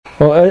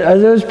Well,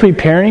 as I was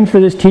preparing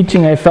for this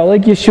teaching, I felt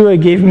like Yeshua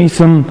gave me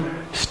some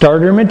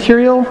starter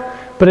material,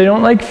 but I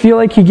don't feel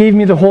like he gave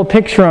me the whole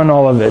picture on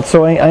all of it.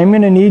 So I'm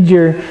going to need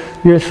your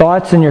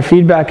thoughts and your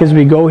feedback as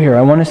we go here.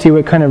 I want to see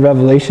what kind of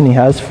revelation he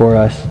has for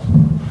us.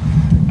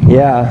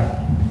 Yeah.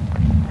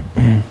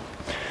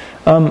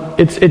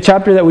 It's a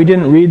chapter that we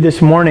didn't read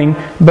this morning,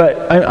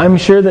 but I'm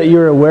sure that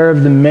you're aware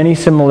of the many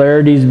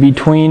similarities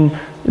between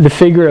the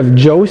figure of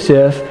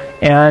Joseph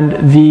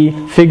and the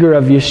figure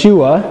of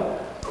Yeshua,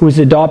 whose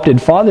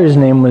adopted father's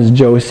name was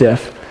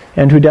Joseph,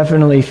 and who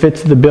definitely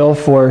fits the bill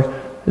for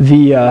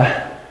the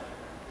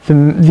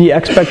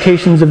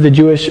expectations of the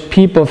Jewish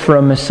people for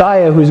a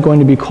Messiah who's going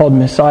to be called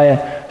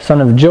Messiah, son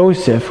of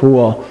Joseph, who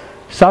will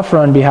suffer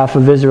on behalf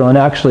of Israel and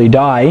actually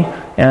die,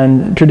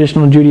 and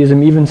traditional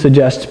Judaism even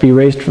suggests be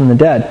raised from the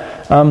dead.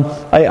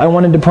 I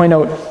wanted to point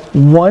out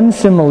one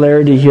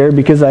similarity here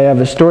because I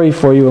have a story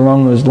for you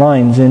along those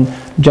lines. In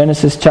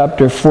Genesis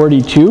chapter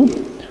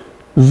 42,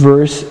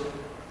 verse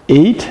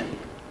 8,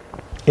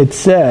 it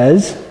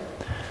says,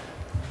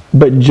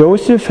 "But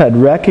Joseph had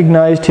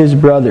recognized his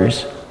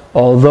brothers,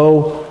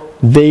 although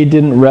they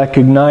didn't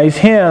recognize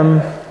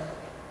him."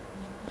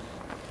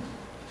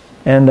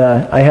 And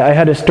I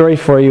had a story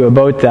for you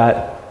about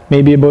that.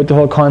 Maybe about the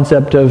whole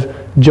concept of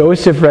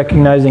Joseph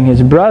recognizing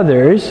his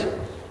brothers,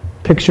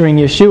 picturing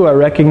Yeshua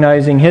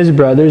recognizing his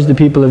brothers, the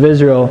people of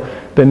Israel,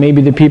 but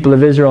maybe the people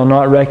of Israel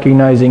not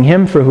recognizing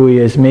him for who he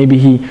is. Maybe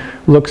he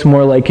looks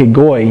more like a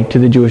goy to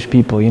the Jewish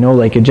people,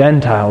 like a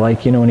Gentile,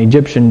 like, an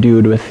Egyptian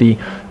dude with the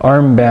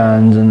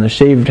armbands and the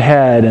shaved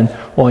head, and,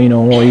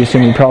 you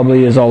assume he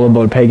probably is all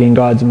about pagan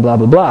gods and blah,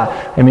 blah, blah.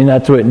 I mean,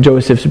 that's what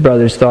Joseph's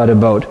brothers thought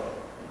about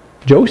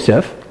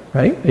Joseph,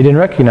 right? They didn't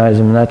recognize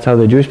him, and that's how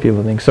the Jewish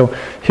people think. So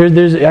I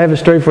have a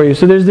story for you.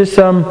 So there's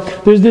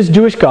this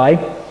Jewish guy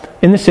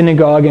in the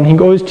synagogue, and he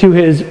goes to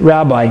his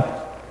rabbi,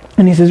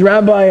 and he says,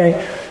 "Rabbi,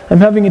 I'm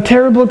having a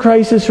terrible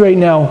crisis right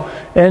now,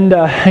 and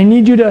I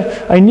need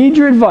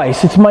your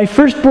advice. It's my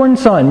firstborn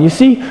son. You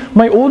see,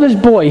 my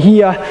oldest boy.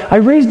 I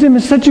raised him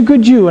as such a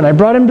good Jew, and I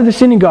brought him to the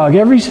synagogue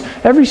every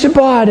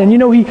Shabbat, and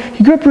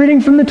he grew up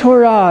reading from the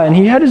Torah, and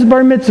he had his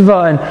bar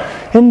mitzvah,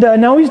 and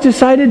now he's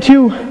decided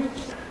to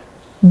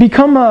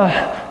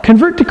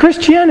convert to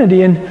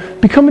Christianity and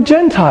become a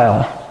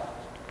Gentile."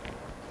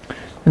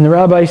 And the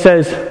rabbi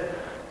says,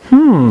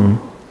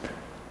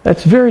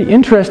 "That's very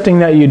interesting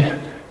that you'd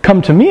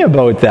come to me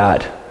about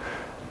that.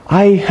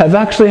 I have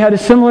actually had a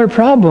similar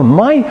problem.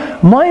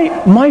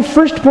 My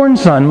firstborn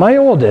son, my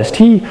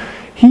oldest,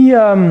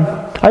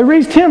 I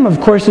raised him, of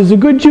course, as a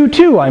good Jew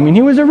too. I mean,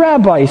 he was a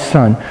rabbi's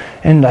son,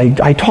 and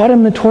I taught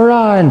him the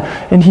Torah,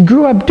 and he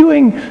grew up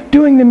doing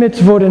the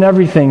mitzvot and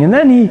everything. And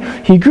then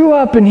he grew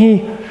up and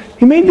he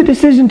made the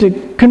decision to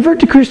convert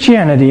to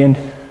Christianity, and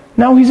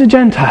now he's a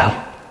Gentile.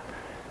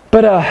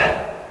 But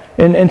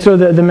and so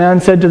the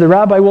man said to the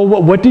rabbi, "Well,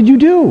 what did you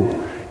do?"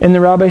 And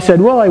the rabbi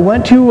said, "Well, I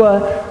went to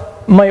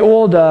my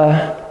old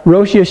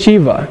Rosh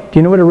Yeshiva." Do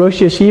you know what a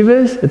Rosh Yeshiva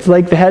is? It's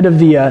like the head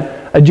of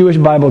a Jewish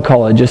Bible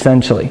college,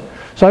 essentially.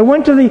 So I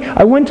went to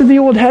the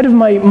old head of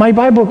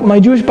my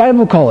Jewish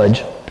Bible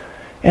college,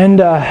 and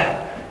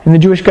the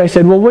Jewish guy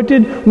said, "Well, what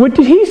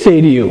did he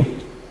say to you?"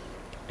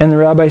 And the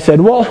rabbi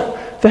said, "Well,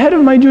 the head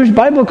of my Jewish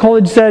Bible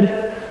college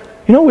said,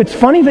 it's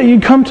funny that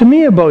you'd come to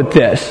me about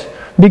this,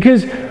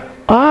 because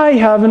I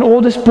have an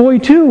oldest boy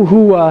too,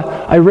 who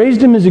I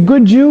raised him as a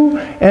good Jew,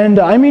 and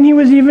he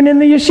was even in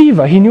the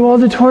yeshiva. He knew all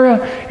the Torah,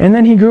 and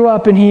then he grew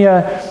up and he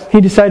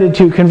decided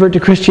to convert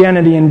to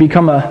Christianity and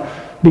become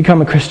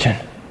a Christian."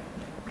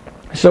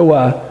 So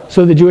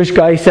the Jewish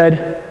guy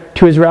said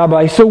to his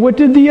rabbi, "So what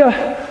did the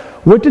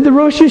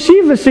Rosh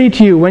Yeshiva say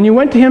to you when you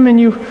went to him and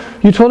you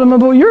told him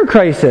about your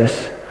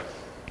crisis?"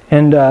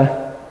 And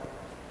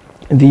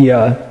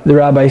the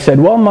rabbi said,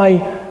 "Well,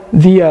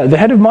 the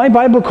head of my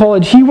Bible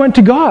college, he went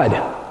to God,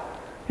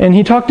 and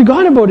he talked to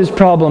God about his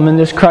problem and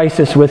this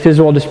crisis with his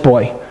oldest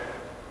boy."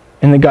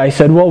 And the guy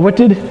said, "Well, what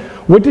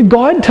did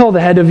God tell the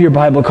head of your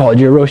Bible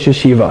college, your Rosh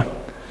Yeshiva?"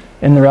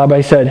 And the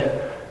rabbi said,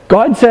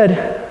 "God said,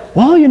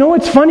 well,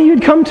 it's funny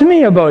you'd come to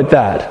me about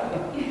that."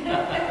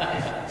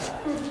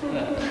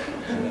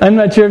 I'm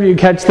not sure if you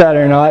catch that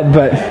or not,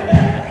 but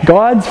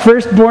God's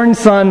firstborn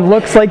son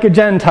looks like a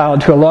Gentile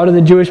to a lot of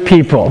the Jewish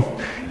people.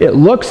 It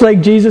looks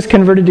like Jesus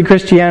converted to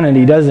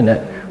Christianity, doesn't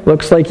it?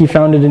 Looks like he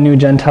founded a new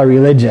Gentile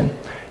religion.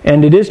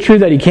 And it is true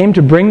that he came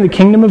to bring the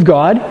kingdom of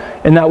God,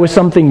 and that was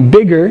something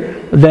bigger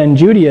than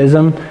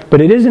Judaism,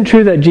 but it isn't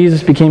true that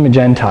Jesus became a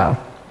Gentile.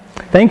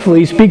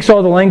 Thankfully, he speaks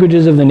all the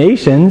languages of the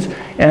nations,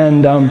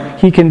 and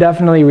he can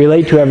definitely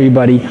relate to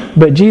everybody,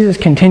 but Jesus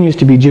continues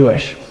to be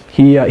Jewish.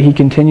 He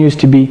continues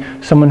to be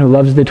someone who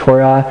loves the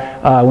Torah.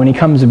 When he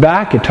comes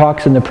back, it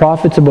talks in the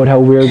prophets about how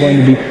we're going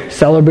to be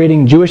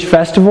celebrating Jewish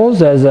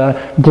festivals as a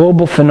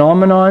global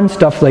phenomenon,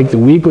 stuff like the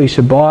weekly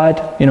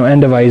Shabbat,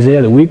 end of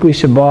Isaiah, the weekly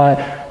Shabbat,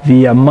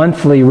 the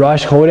monthly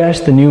Rosh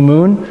Chodesh, the new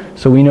moon.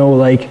 So we know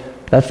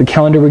That's the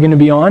calendar we're going to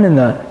be on in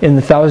the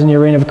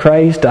 1,000-year reign of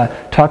Christ.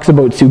 Talks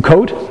about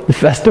Sukkot, the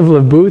festival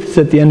of booths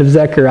at the end of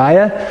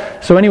Zechariah.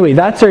 So anyway,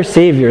 that's our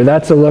Savior.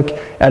 That's a look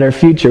at our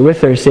future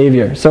with our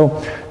Savior. So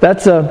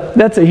that's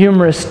a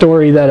humorous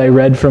story that I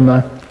read from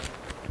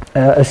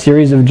a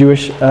series of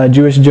Jewish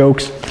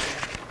jokes.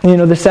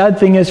 The sad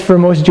thing is, for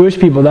most Jewish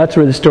people, that's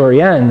where the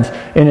story ends,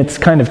 and it's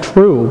kind of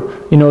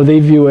true. They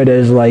view it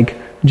as like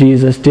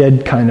Jesus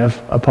did kind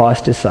of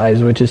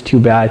apostatize, which is too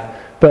bad.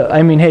 But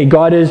hey,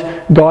 God is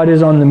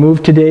on the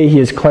move today. He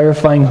is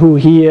clarifying who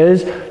He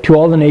is to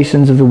all the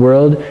nations of the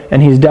world,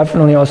 and He's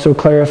definitely also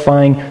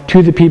clarifying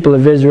to the people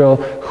of Israel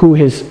who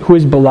His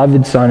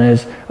beloved Son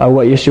is,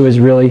 what Yeshua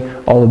is really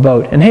all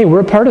about. And hey,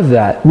 we're a part of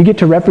that. We get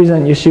to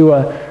represent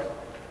Yeshua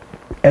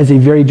as a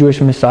very Jewish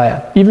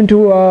Messiah, even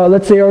to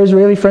let's say our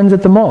Israeli friends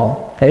at the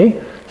mall.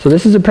 Hey, so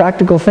this is a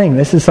practical thing.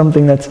 This is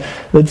something that's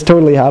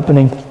totally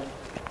happening.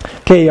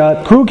 Okay,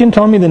 who can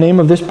tell me the name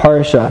of this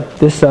parasha?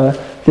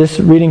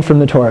 This reading from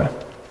the Torah.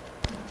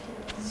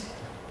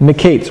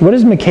 Miketz. What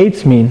does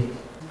Miketz mean?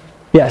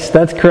 Yes,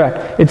 that's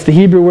correct. It's the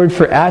Hebrew word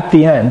for at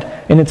the end.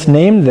 And it's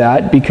named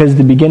that because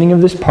the beginning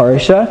of this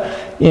parasha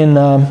in,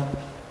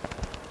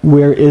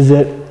 where is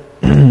it?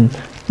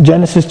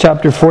 Genesis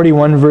chapter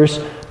 41, verse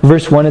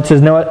 1, it says,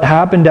 "Now it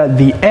happened at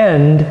the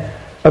end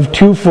of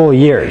 2 full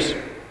years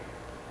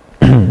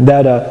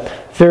that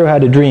Pharaoh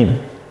had a dream."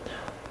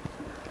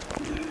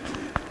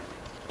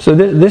 So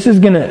this is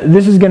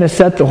gonna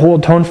set the whole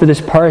tone for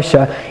this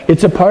parasha.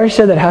 It's a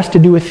parasha that has to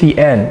do with the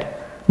end.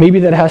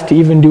 Maybe that has to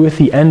even do with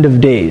the end of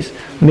days.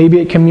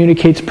 Maybe it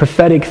communicates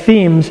prophetic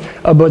themes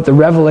about the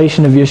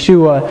revelation of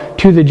Yeshua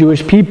to the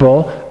Jewish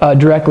people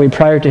directly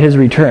prior to His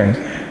return.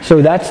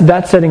 So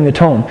that's setting the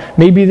tone.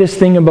 Maybe this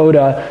thing about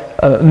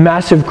a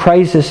massive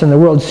crisis in the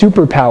world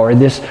superpower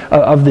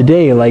of the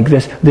day, like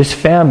this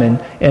famine,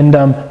 and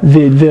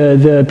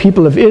the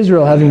people of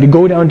Israel having to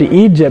go down to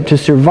Egypt to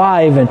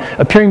survive, and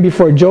appearing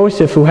before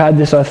Joseph, who had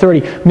this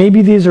authority.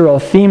 Maybe these are all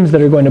themes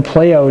that are going to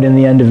play out in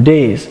the end of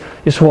days.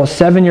 This whole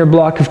 7-year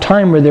block of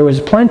time where there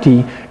was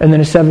plenty, and then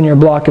a 7-year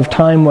block of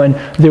time when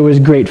there was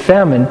great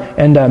famine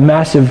and a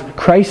massive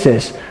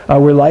crisis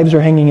where lives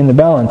are hanging in the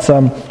balance.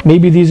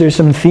 Maybe these are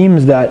some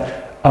themes that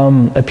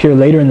appear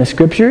later in the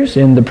scriptures,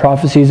 in the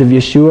prophecies of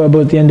Yeshua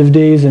about the end of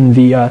days, in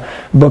the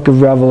book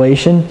of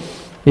Revelation.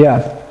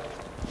 Yeah.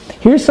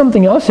 Here's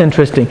something else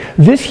interesting.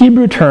 This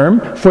Hebrew term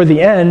for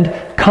the end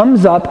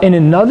comes up in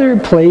another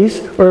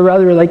place, or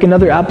rather like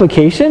another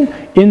application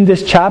in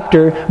this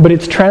chapter, but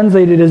it's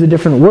translated as a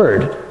different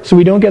word. So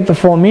we don't get the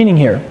full meaning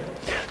here.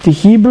 The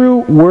Hebrew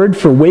word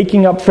for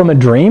waking up from a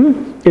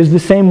dream is the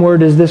same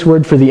word as this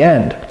word for the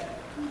end.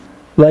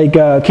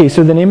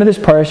 So the name of this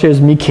parasha is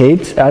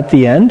Miketz, at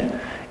the end.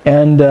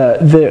 And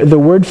the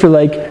word for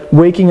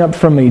waking up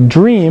from a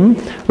dream,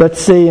 let's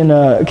say in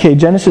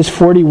Genesis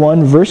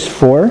 41 verse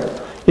 4,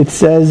 it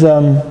says,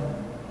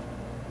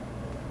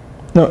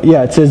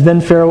 it says,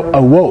 "Then Pharaoh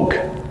awoke."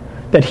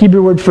 That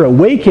Hebrew word for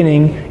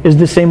awakening is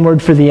the same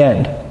word for the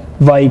end.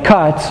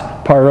 Vayikatz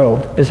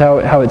paro is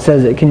how it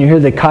says it. Can you hear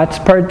the katz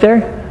part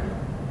there?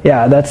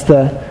 Yeah, that's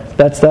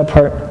that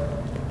part.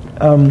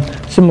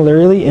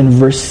 Similarly, in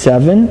verse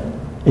 7,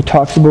 it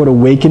talks about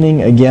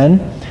awakening again.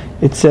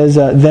 It says,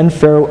 "Then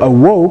Pharaoh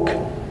awoke,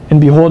 and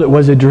behold, it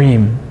was a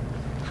dream."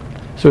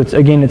 So it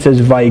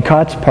says,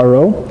 "Vayikatz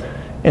paro,"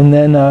 and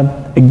then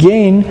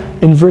again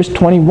in verse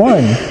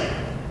 21,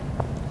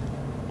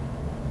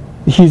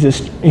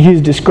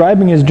 he's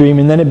describing his dream,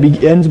 and then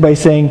it ends by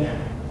saying,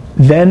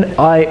 "Then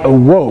I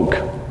awoke,"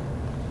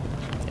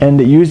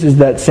 and it uses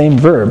that same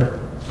verb.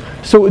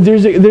 So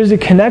there's a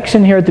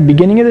connection here at the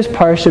beginning of this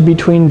parsha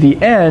between the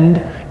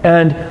end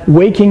and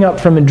waking up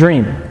from a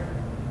dream.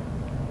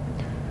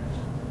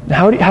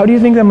 How do you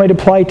think that might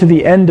apply to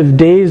the end of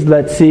days,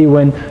 let's see,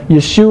 when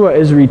Yeshua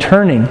is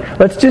returning?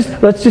 Let's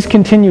just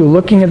continue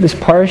looking at this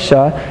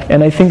parsha,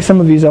 and I think some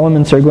of these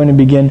elements are going to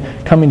begin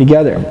coming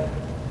together.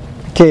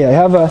 Okay, I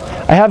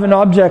have an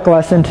object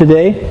lesson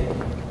today.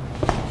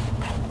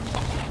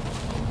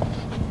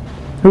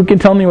 Who can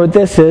tell me what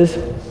this is?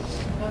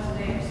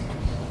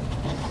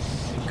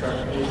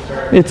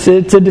 It's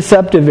a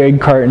deceptive egg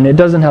carton. It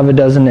doesn't have a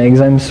dozen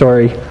eggs, I'm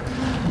sorry.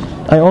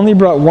 I only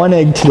brought one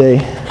egg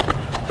today.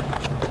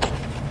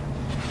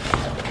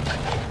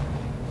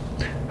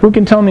 Who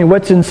can tell me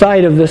what's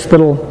inside of this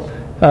little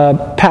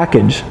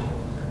package?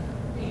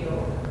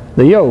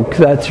 The yolk,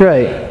 that's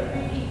right.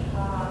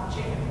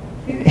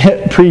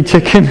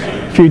 Pre-chicken,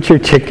 future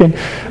chicken.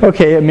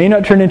 Okay, it may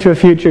not turn into a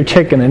future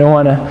chicken. I don't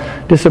want to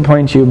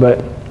disappoint you,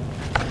 but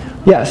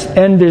yes.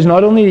 And there's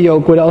not only a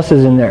yolk, what else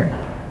is in there?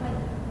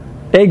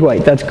 Egg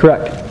white, that's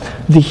correct.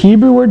 The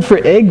Hebrew word for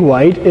egg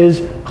white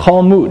is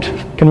chalmut.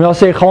 Can we all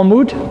say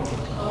chalmut?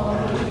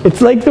 It's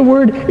like the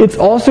word, it's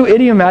also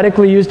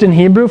idiomatically used in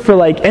Hebrew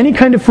for any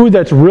kind of food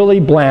that's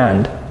really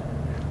bland.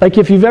 Like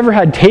if you've ever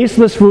had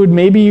tasteless food,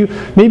 maybe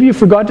you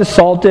forgot to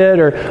salt it,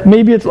 or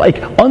maybe it's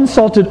like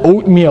unsalted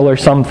oatmeal or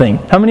something.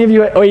 How many of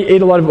you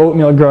ate a lot of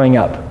oatmeal growing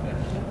up?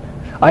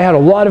 I had a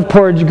lot of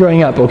porridge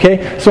growing up,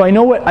 okay? So I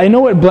know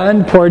what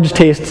bland porridge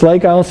tastes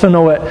like. I also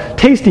know what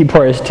tasty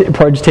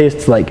porridge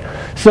tastes like.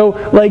 So,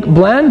 like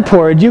bland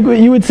porridge, you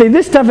would say,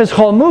 this stuff is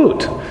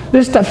chalmut.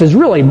 This stuff is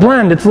really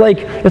bland. It's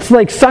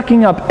like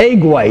sucking up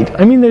egg white.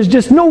 I mean, there's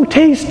just no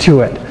taste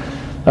to it.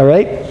 All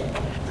right?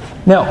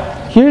 Now,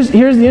 here's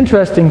the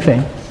interesting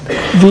thing.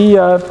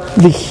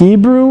 The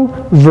Hebrew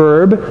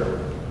verb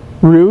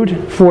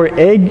root for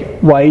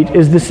egg white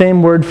is the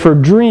same word for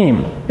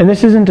dream. And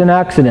this isn't an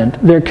accident.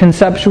 They're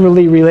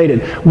conceptually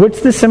related.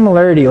 What's the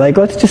similarity? Like,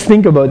 let's just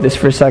think about this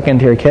for a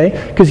second here,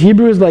 okay? Because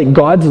Hebrew is like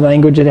God's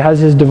language. It has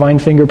His divine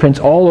fingerprints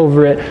all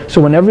over it.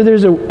 So whenever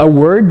there's a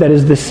word that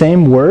is the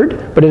same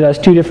word, but it has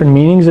two different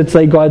meanings, it's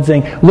like God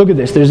saying, look at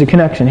this, there's a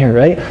connection here,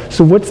 right?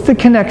 So what's the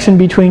connection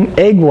between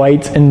egg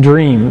whites and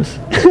dreams?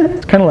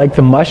 It's kind of like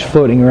the mush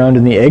floating around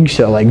in the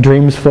eggshell, like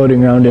dreams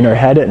floating around in our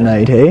head at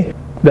night, hey?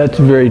 That's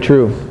very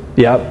true.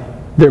 Yeah,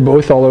 they're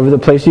both all over the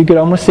place. You could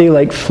almost say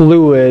like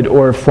fluid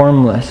or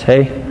formless,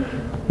 hey?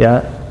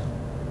 Yeah.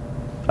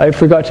 I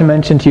forgot to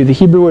mention to you, the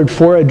Hebrew word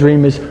for a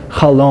dream is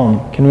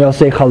chalom. Can we all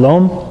say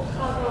chalom?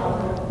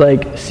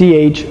 Like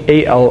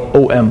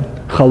chalom.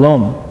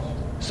 Chalom.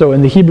 So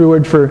in the Hebrew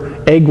word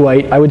for egg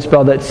white, I would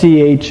spell that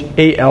chalmut.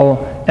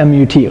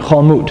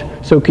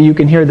 Chalmut. So you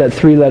can hear that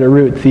three-letter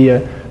root,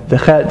 the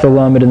chet, the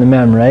lamed, and the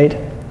mem, right?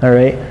 All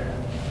right.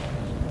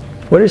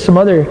 What are some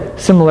other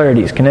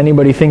similarities? Can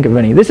anybody think of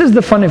any? This is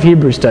the fun of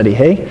Hebrew study,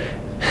 hey?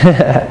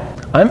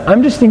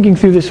 I'm just thinking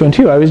through this one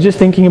too. I was just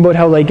thinking about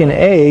how like an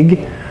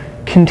egg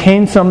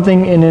contains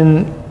something in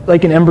an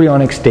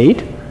embryonic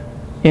state,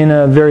 in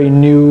a very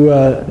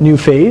new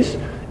phase,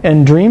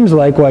 and dreams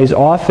likewise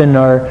often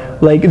are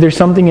like there's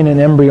something in an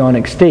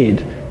embryonic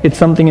state. It's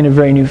something in a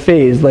very new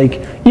phase.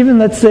 Like even,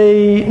 let's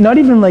say, not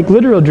even like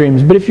literal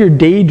dreams, but if you're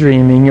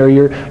daydreaming or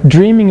you're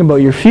dreaming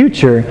about your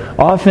future,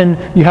 often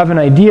you have an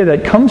idea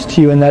that comes to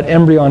you in that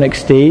embryonic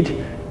state,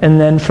 and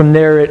then from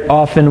there it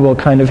often will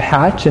kind of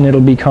hatch and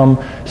it'll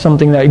become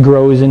something that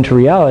grows into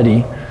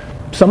reality.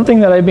 Something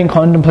that I've been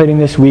contemplating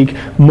this week,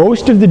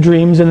 most of the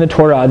dreams in the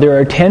Torah, there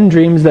are 10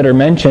 dreams that are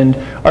mentioned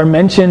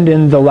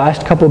in the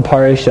last couple of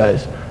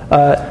parashas.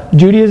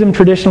 Judaism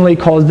traditionally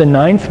calls the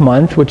 9th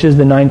month, which is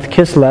the 9th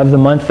Kislev, the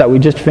month that we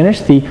just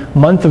finished, the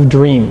month of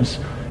dreams.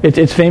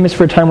 It's famous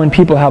for a time when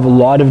people have a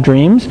lot of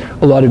dreams,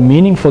 a lot of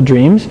meaningful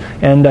dreams,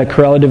 and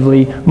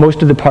correlatively,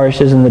 most of the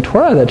parashas in the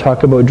Torah that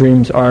talk about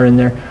dreams are in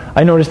there.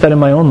 I noticed that in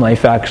my own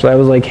life, actually. I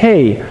was like,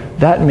 hey,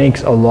 that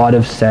makes a lot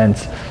of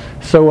sense.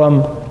 So,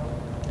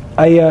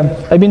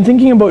 I've been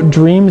thinking about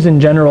dreams in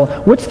general.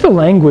 What's the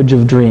language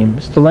of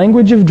dreams? The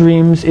language of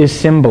dreams is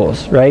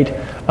symbols, right?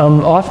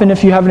 Often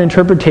if you have an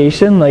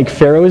interpretation like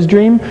Pharaoh's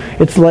dream,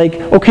 it's like,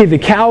 okay, the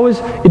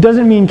cows, it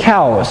doesn't mean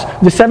cows.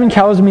 The 7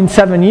 cows mean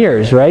 7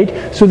 years,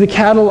 right? So the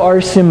cattle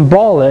are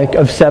symbolic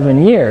of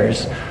 7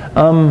 years.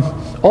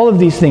 All of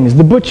these things,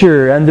 the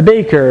butcher and the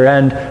baker,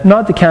 and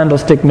not the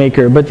candlestick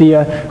maker, but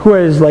who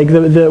is like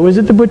was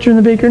it the butcher and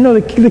the baker? No,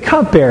 the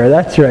cupbearer.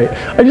 That's right.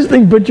 I just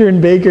think butcher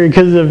and baker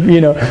because of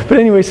But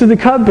anyway, so the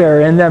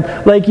cupbearer and them,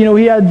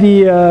 he had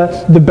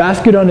the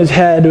basket on his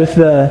head with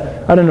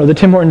the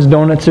Tim Hortons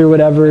donuts or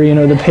whatever,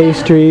 the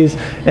pastries,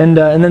 and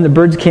then the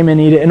birds came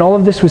and ate it, and all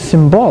of this was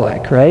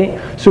symbolic, right?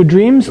 So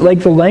dreams, like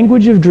the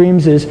language of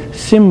dreams, is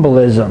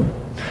symbolism.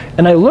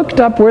 And I looked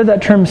up where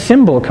that term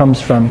symbol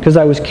comes from because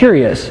I was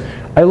curious.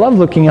 I love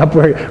looking up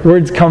where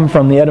words come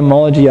from, the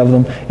etymology of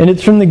them. And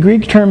it's from the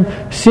Greek term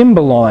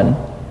symbolon.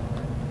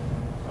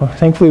 Well,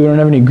 thankfully we don't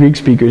have any Greek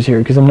speakers here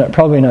because I'm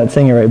probably not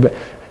saying it right. But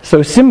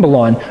so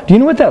symbolon. Do you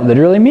know what that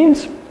literally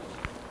means?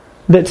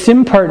 That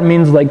sim part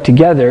means like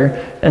together,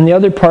 and the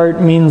other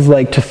part means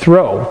like to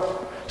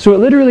throw. So it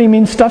literally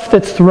means stuff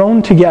that's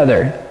thrown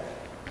together.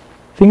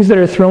 Things that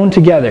are thrown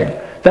together.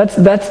 That's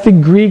the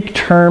Greek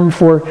term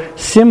for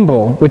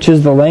symbol, which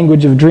is the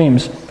language of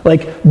dreams.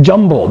 Like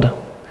jumbled.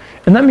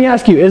 And let me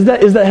ask you, has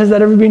that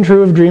ever been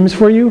true of dreams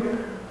for you?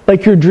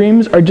 Like your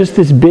dreams are just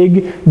this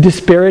big,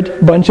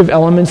 disparate bunch of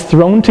elements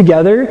thrown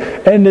together,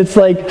 and it's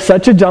like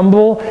such a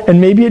jumble,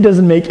 and maybe it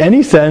doesn't make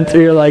any sense,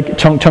 or you're like,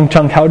 chunk, chunk,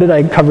 chunk, how did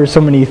I cover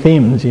so many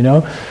themes,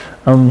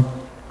 I'm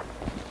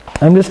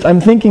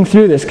thinking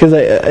through this,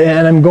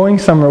 and I'm going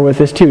somewhere with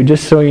this too,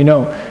 just so you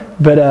know.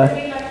 But,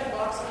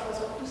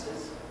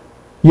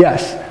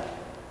 yes.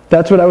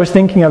 That's what I was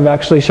thinking of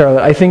actually,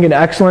 Charlotte. I think an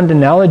excellent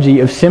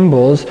analogy of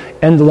symbols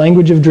and the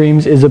language of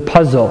dreams is a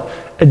puzzle,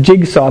 a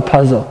jigsaw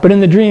puzzle. But in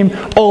the dream,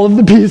 all of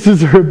the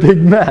pieces are a big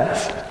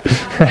mess.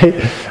 Right?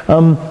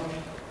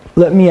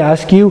 Let me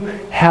ask you,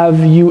 have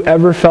you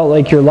ever felt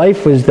like your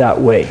life was that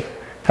way?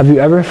 Have you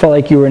ever felt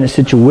like you were in a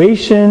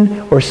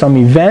situation or some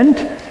event,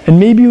 and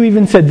maybe you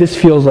even said, this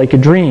feels like a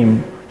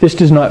dream. This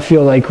does not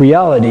feel like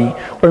reality.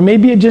 Or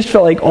maybe it just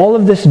felt like all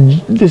of this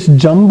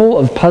jumble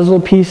of puzzle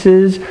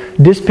pieces,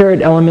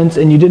 disparate elements,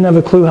 and you didn't have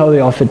a clue how they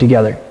all fit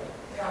together.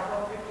 Yeah,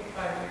 about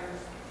 55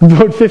 years.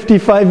 About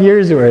 55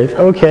 years worth.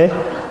 Okay.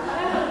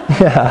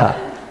 Yeah.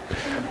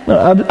 No,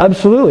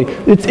 absolutely.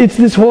 It's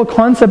this whole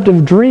concept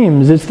of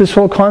dreams. It's this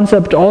whole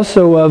concept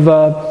also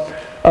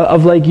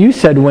like you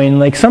said, Wayne,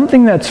 like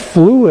something that's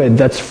fluid,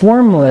 that's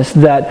formless,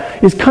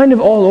 that is kind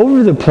of all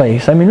over the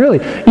place. I mean, really,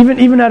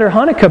 even at our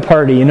Hanukkah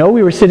party,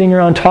 we were sitting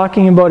around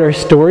talking about our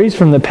stories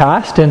from the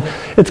past, and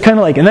it's kind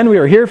of like, and then we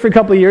were here for a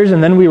couple of years,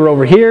 and then we were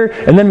over here,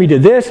 and then we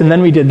did this, and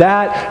then we did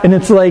that, and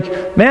it's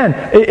like, man,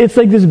 it's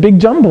like this big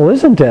jumble,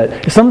 isn't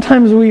it?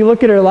 Sometimes we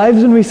look at our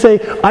lives and we say,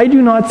 I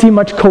do not see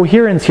much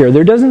coherence here.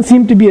 There doesn't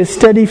seem to be a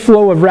steady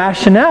flow of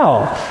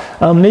rationale.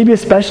 Maybe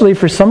especially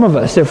for some of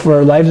us, if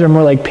our lives are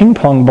more like ping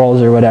pong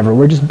balls or whatever,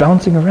 we're just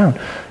bouncing around,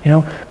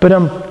 But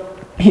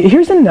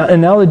here's an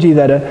analogy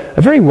that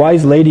a very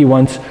wise lady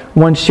once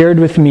shared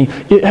with me.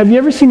 Have you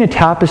ever seen a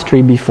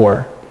tapestry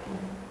before?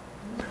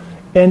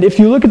 And if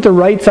you look at the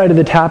right side of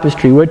the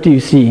tapestry, what do you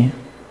see?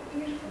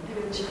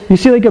 You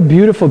see like a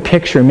beautiful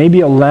picture, maybe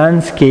a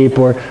landscape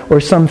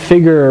or some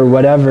figure or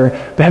whatever.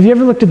 But have you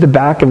ever looked at the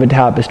back of a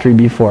tapestry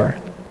before?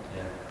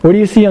 What do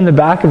you see on the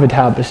back of a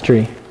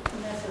tapestry?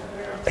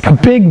 Like a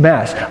big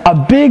mess,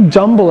 a big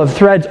jumble of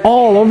threads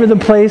all over the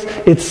place.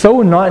 It's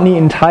so not neat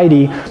and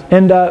tidy.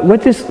 And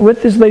what this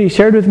lady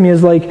shared with me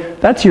is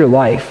like, that's your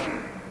life.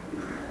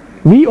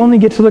 We only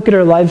get to look at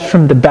our lives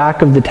from the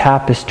back of the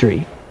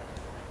tapestry,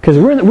 because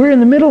we're in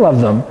the middle of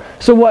them.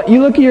 So what,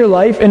 you look at your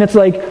life and it's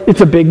like,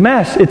 it's a big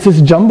mess. It's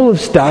this jumble of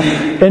stuff,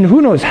 and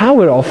who knows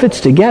how it all fits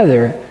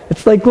together.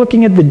 It's like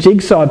looking at the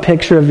jigsaw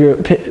picture of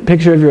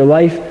your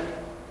life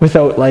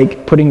without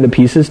like putting the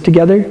pieces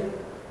together.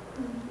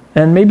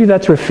 And maybe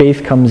that's where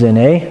faith comes in,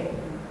 eh?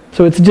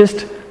 So it's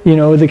just,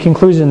 the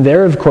conclusion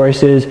there, of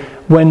course, is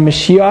when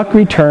Mashiach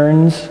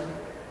returns,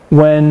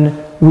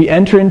 when we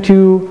enter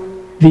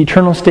into the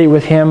eternal state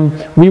with Him,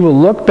 we will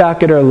look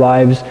back at our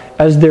lives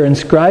as they're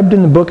inscribed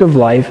in the book of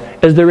life,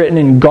 as they're written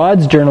in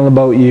God's journal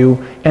about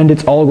you, and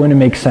it's all going to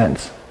make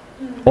sense.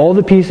 All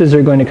the pieces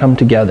are going to come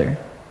together.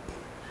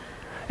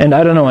 And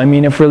I don't know,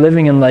 if we're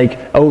living in like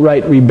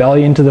outright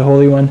rebellion to the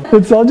Holy One,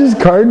 it's all just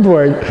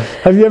cardboard.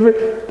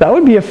 That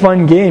would be a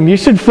fun game. You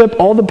should flip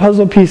all the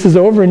puzzle pieces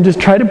over and just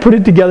try to put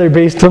it together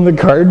based on the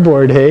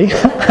cardboard, hey?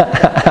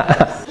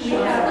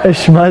 A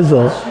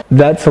schmuzzle.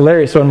 That's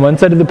hilarious. So on one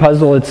side of the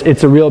puzzle,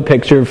 it's a real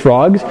picture of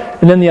frogs,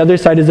 and then the other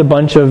side is a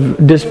bunch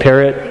of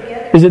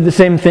disparate. Is it the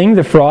same thing,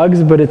 the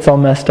frogs, but it's all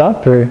messed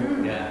up? Or?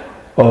 Yeah.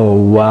 Oh,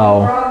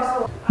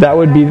 wow. That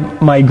would be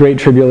my great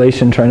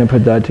tribulation trying to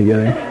put that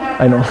together.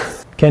 I know.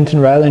 Kent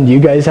and Ryland, do you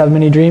guys have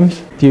many dreams?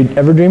 Do you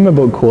ever dream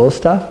about cool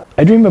stuff?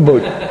 I dream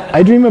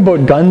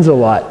about guns a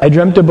lot. I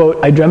dreamt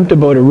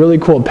about a really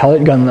cool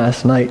pellet gun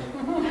last night.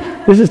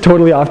 This is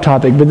totally off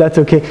topic, but that's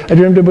okay. I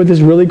dreamt about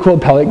this really cool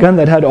pellet gun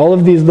that had all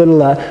of these little,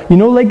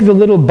 like the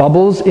little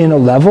bubbles in a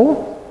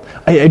level?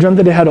 I dreamt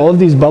that it had all of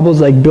these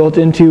bubbles like built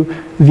into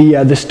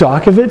the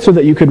stock of it, so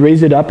that you could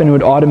raise it up and it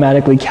would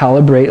automatically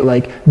calibrate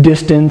like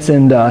distance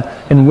and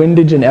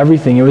windage and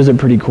everything. It was a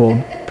pretty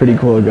cool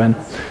gun.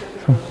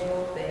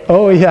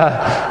 Oh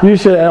yeah, you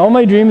should. And all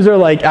my dreams are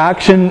like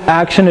action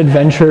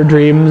adventure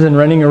dreams and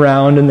running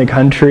around in the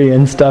country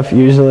and stuff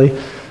usually.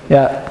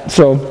 Yeah,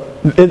 so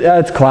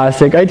that's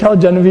classic. I tell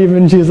Genevieve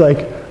and she's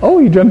like, oh,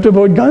 you dreamt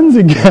about guns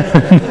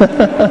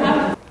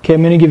again. Okay,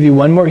 I'm going to give you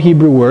one more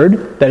Hebrew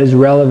word that is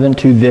relevant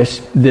to this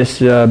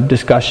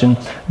discussion.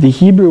 The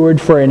Hebrew word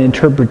for an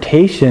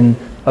interpretation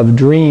of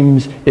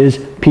dreams is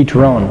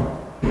pitron.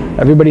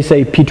 Everybody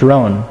say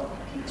pitron.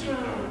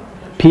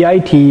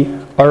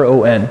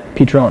 P-I-T-R-O-N.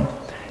 Pitron.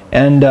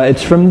 And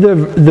it's from the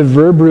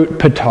verb root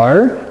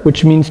patar,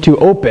 which means to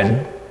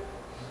open.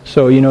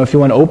 So, if you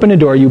want to open a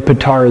door, you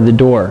patar the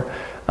door.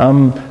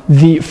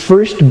 The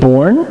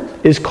firstborn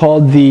is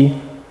called the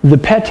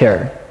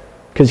Peter,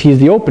 because he's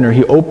the opener.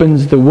 He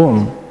opens the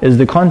womb, is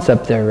the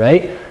concept there,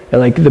 right?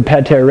 Like the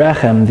Peter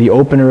Rechem, the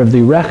opener of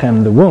the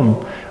Rechem, the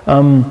womb.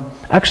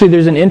 Actually,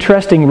 there's an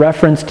interesting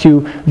reference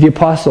to the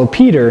Apostle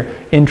Peter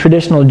in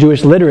traditional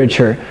Jewish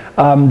literature.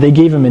 They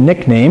gave him a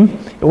nickname.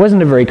 It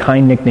wasn't a very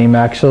kind nickname,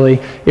 actually.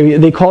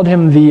 They called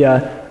him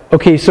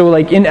so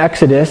like in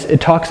Exodus,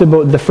 it talks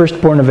about the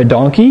firstborn of a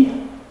donkey.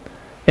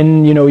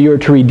 And, you're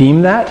to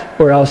redeem that,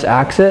 or else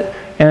axe it.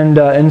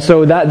 And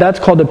so that's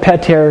called a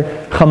Peter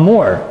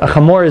Chamor. A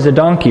Chamor is a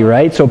donkey,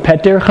 right? So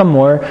Peter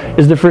Chamor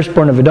is the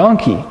firstborn of a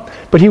donkey.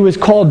 But he was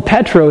called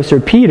Petros, or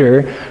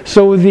Peter,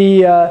 so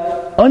the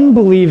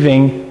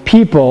unbelieving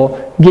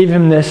people gave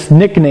him this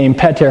nickname,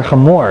 Peter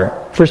Chamor,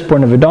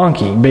 firstborn of a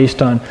donkey,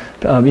 based on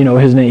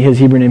his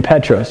Hebrew name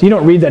Petros. You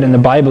don't read that in the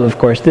Bible, of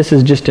course. This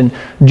is just in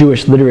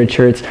Jewish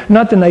literature. It's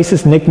not the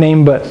nicest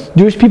nickname, but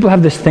Jewish people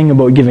have this thing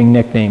about giving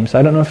nicknames.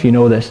 I don't know if you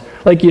know this.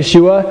 Like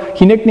Yeshua,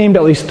 he nicknamed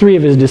at least 3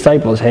 of his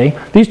disciples, hey?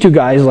 These 2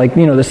 guys,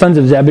 the sons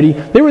of Zebedee,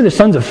 they were the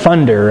sons of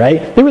thunder,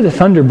 right? They were the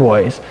thunder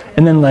boys.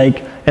 And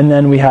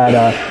then we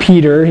had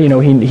Peter, he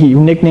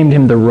nicknamed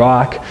him the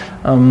Rock.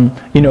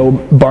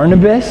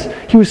 Barnabas,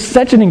 he was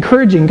such an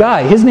encouraging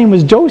guy. His name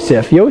was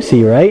Joseph,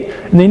 Yossi, right?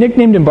 And they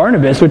nicknamed him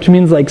Barnabas, which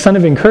means like son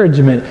of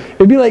encouragement.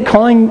 It'd be like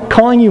calling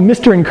you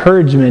Mr.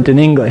 Encouragement in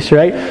English,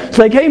 right? It's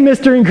like, hey,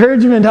 Mr.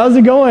 Encouragement, how's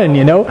it going,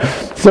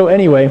 So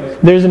anyway,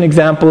 there's an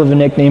example of a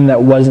nickname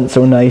that wasn't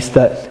so nice,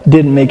 that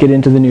didn't make it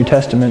into the New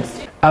Testament.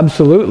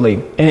 Absolutely.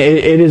 And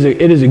it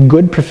is a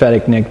good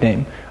prophetic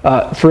nickname.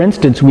 For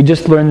instance, we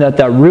just learned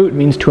that root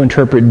means to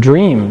interpret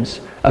dreams.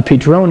 A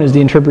pitron is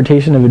the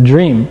interpretation of a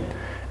dream.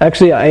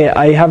 Actually,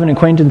 I have an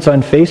acquaintance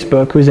on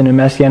Facebook who's in a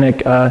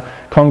Messianic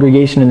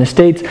congregation in the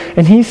States,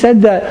 and he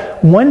said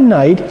that one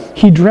night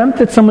he dreamt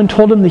that someone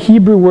told him the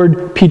Hebrew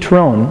word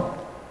pitron,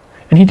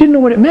 and he didn't know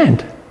what it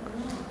meant.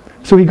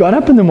 So he got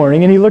up in the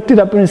morning and he looked it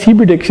up in his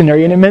Hebrew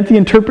dictionary, and it meant the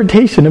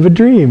interpretation of a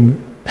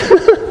dream.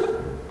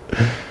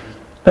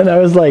 And I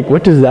was like,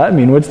 what does that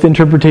mean? What's the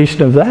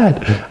interpretation of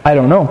that? I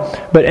don't know.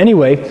 But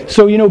anyway,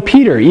 so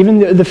Peter,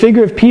 even the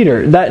figure of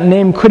Peter, that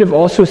name could have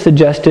also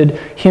suggested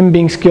him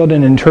being skilled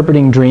in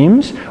interpreting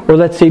dreams. Or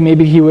let's say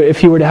maybe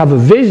if he were to have a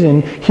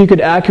vision, he could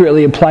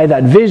accurately apply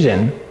that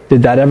vision.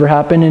 Did that ever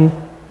happen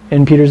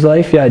in Peter's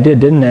life? Yeah, it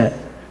did, didn't it?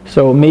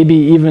 So maybe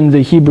even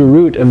the Hebrew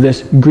root of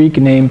this Greek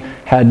name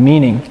had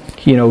meaning.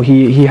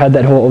 He had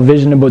that whole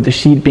vision about the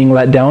sheet being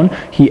let down.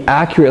 He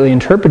accurately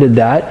interpreted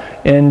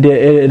that, and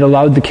it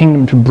allowed the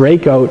kingdom to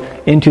break out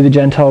into the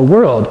Gentile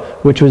world,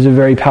 which was a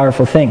very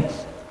powerful thing.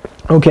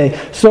 Okay,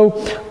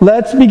 so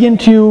let's begin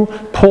to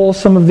pull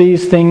some of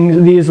these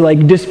things, these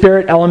like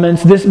disparate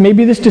elements.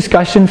 Maybe this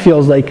discussion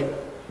feels like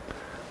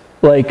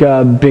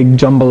a big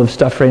jumble of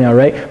stuff right now,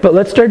 right? But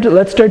let's start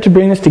to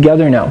bring this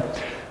together now.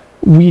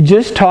 We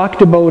just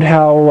talked about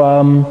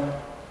how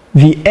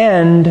the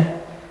end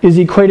is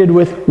equated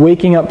with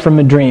waking up from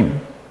a dream.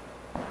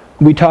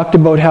 We talked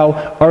about how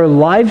our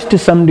lives to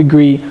some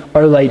degree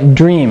are like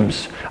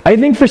dreams. I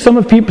think for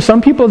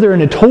some people they're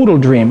in a total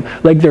dream,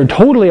 like they're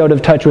totally out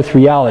of touch with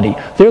reality.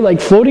 They're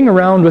like floating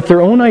around with their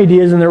own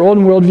ideas and their own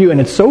worldview,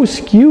 and it's so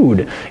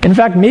skewed. In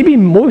fact, maybe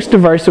most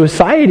of our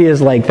society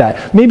is like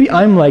that. Maybe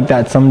I'm like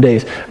that some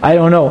days. I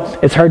don't know.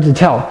 It's hard to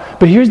tell.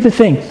 But here's the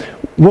thing.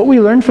 What we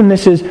learn from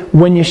this is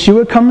when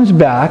Yeshua comes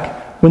back,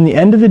 when the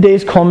end of the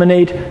days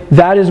culminate,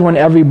 that is when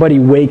everybody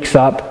wakes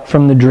up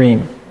from the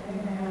dream.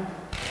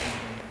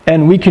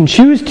 And we can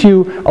choose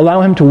to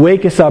allow him to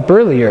wake us up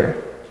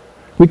earlier.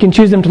 We can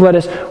choose him to let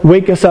us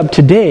wake us up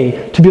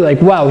today, to be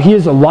like, wow, he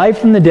is alive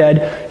from the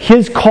dead.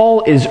 His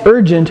call is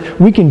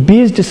urgent. We can be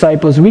his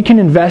disciples. We can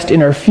invest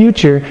in our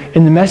future,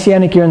 in the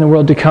Messianic year in the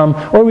world to come.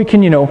 Or we can,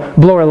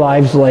 blow our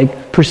lives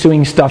like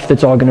pursuing stuff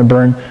that's all going to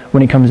burn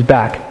when he comes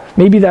back.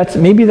 Maybe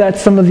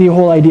that's some of the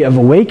whole idea of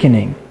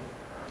awakening.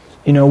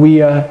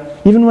 We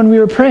even when we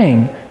were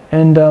praying,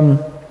 and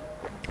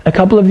a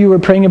couple of you were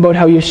praying about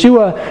how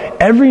Yeshua,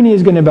 every knee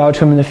is going to bow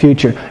to him in the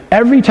future.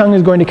 Every tongue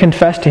is going to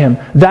confess to him.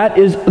 That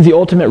is the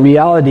ultimate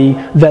reality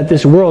that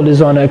this world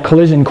is on a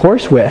collision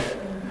course with.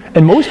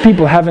 And most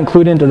people haven't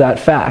clued into that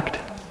fact.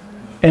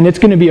 And it's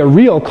going to be a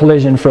real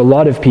collision for a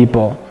lot of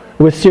people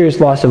with serious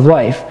loss of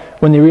life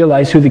when they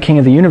realize who the King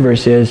of the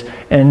universe is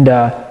and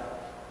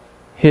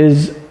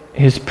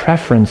his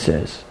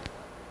preferences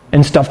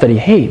and stuff that he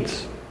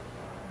hates.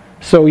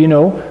 So,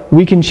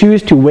 we can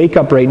choose to wake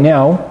up right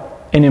now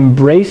and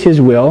embrace his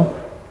will,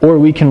 or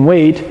we can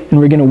wait and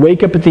we're going to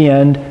wake up at the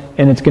end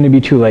and it's going to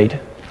be too late.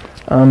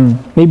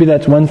 Maybe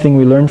that's one thing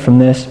we learned from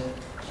this.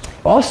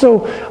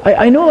 Also,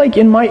 I know like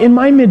in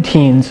my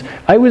mid-teens,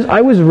 I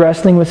was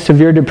wrestling with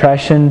severe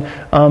depression.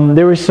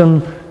 There were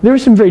some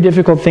very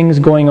difficult things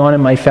going on in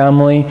my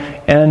family,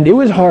 and it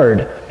was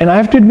hard. And I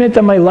have to admit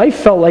that my life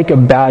felt like a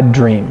bad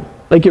dream.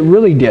 Like it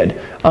really did.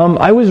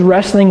 I was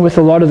wrestling with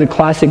a lot of the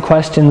classic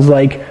questions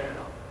like,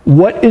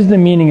 what is the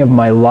meaning of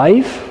my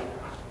life?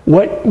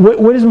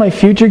 What is my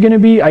future going to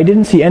be? I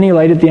didn't see any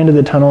light at the end of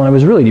the tunnel, and I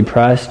was really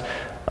depressed.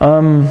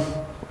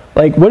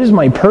 What is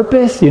my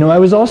purpose? I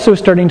was also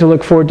starting to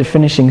look forward to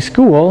finishing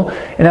school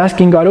and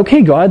asking God,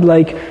 okay, God,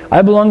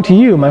 I belong to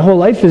you. My whole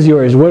life is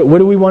yours. What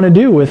do we want to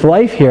do with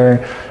life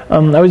here?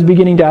 I was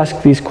beginning to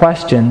ask these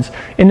questions.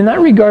 And in that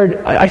regard,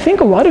 I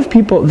think a lot of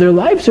people, their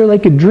lives are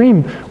like a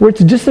dream where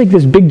it's just like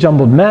this big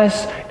jumbled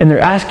mess, and they're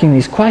asking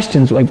these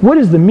questions like, what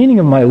is the meaning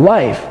of my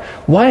life?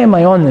 Why am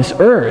I on this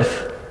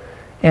earth?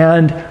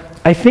 And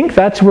I think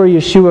that's where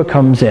Yeshua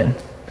comes in.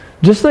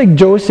 Just like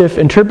Joseph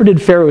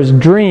interpreted Pharaoh's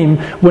dream,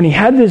 when he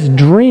had this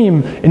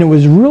dream and it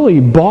was really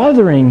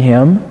bothering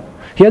him,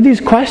 he had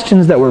these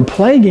questions that were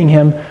plaguing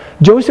him,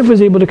 Joseph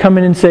was able to come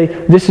in and say,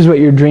 this is what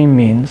your dream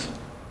means.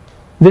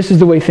 This is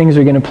the way things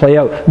are going to play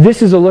out.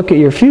 This is a look at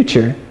your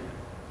future.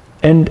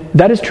 And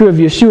that is true of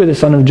Yeshua, the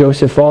son of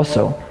Joseph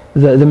also,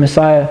 the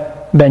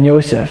Messiah ben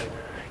Yosef.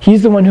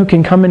 He's the one who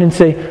can come in and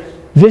say,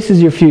 this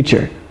is your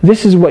future.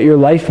 This is what your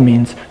life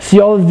means. See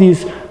all of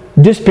these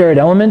disparate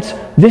elements?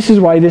 This is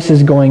why this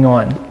is going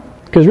on.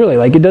 Because really,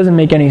 it doesn't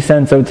make any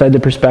sense outside the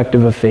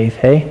perspective of faith,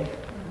 hey?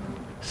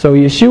 So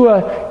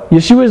Yeshua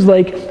is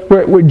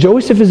where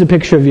Joseph is a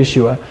picture of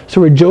Yeshua.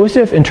 So where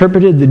Joseph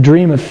interpreted the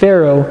dream of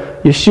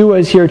Pharaoh, Yeshua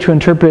is here to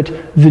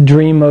interpret the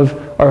dream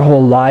of our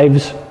whole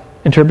lives,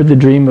 interpret the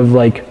dream of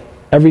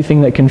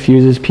everything that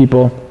confuses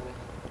people.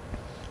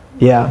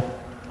 Yeah.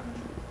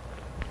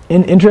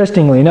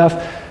 Interestingly enough,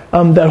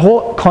 that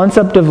whole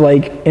concept of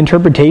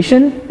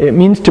interpretation, it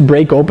means to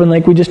break open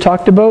like we just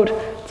talked about.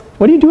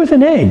 What do you do with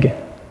an egg?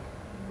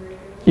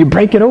 You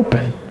break it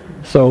open.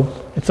 So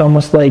it's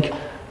almost like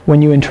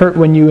when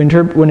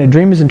a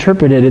dream is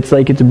interpreted, it's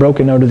like it's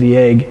broken out of the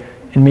egg,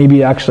 and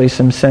maybe actually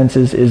some sense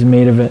is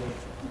made of it.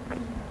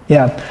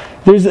 Yeah.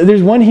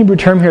 There's one Hebrew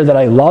term here that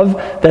I love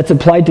that's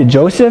applied to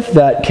Joseph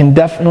that can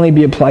definitely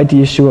be applied to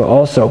Yeshua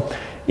also.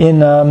 In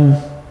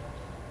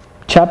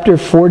chapter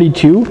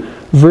 42,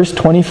 verse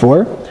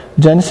 24,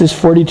 Genesis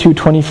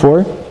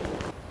 42:24.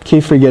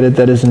 Okay, forget it,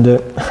 that isn't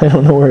it. I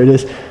don't know where it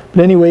is.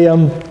 But anyway,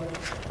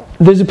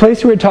 there's a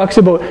place where it talks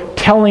about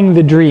telling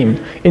the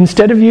dream.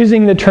 Instead of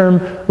using the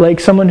term like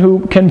someone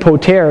who can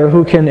poter,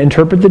 who can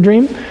interpret the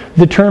dream,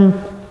 the term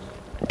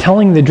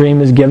telling the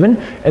dream is given,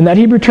 and that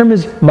Hebrew term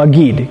is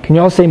magid. Can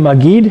you all say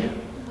magid?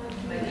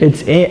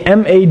 It's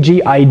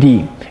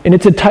M-A-G-I-D, and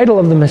it's a title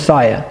of the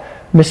Messiah.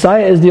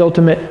 Messiah is the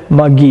ultimate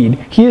magid.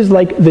 He is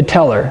like the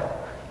teller.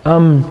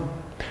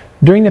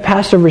 During the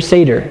Passover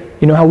Seder,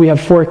 you know how we have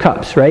 4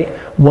 cups, right?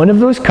 One of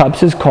those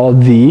cups is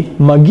called the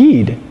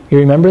magid. You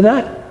remember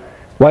that?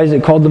 Why is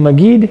it called the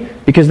magid?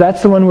 Because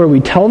that's the one where we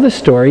tell the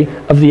story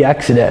of the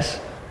Exodus.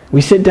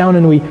 We sit down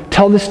and we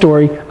tell the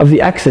story of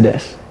the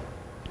Exodus.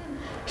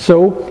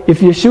 So, if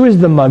Yeshua is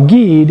the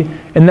Magid,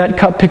 and that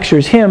cup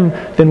pictures him,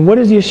 then what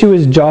is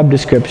Yeshua's job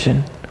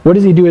description? What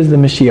does he do as the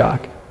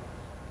Mashiach?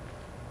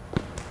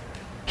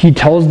 He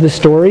tells the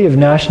story of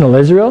national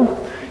Israel.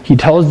 He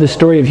tells the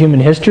story of human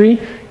history.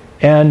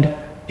 And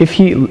if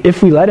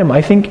we let him,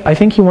 I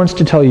think he wants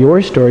to tell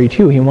your story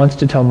too. He wants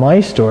to tell my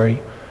story.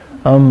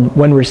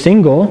 When we're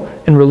single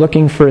and we're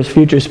looking for his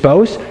future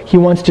spouse, he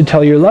wants to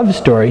tell your love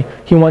story.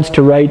 He wants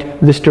to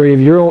write the story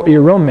of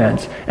your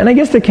romance. And I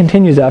guess that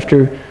continues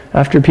after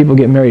people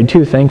get married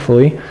too,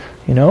 thankfully.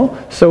 You know?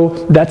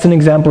 So that's an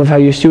example of how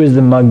Yeshua is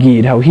the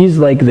Magid, how he's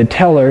like the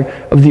teller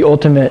of the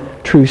ultimate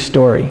true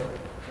story.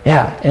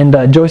 Yeah,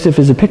 and Joseph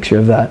is a picture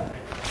of that.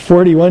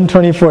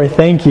 41:24,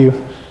 thank you.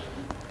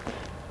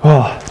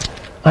 Oh,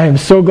 I am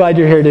so glad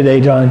you're here today,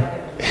 John.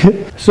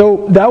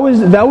 So that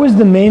was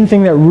the main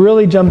thing that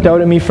really jumped out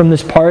at me from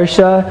this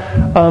parsha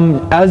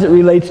as it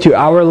relates to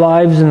our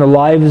lives and the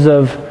lives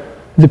of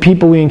the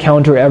people we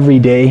encounter every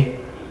day,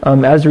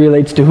 as it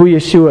relates to who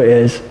Yeshua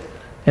is.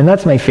 And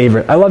that's my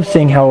favorite. I love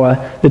seeing how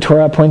the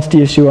Torah points to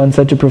Yeshua on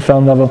such a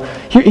profound level.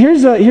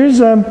 Here's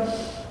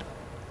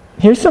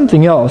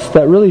something else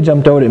that really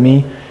jumped out at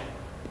me.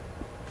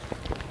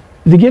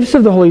 The gifts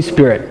of the Holy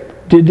Spirit.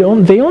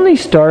 They only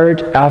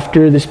start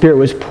after the Spirit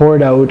was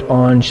poured out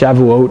on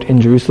Shavuot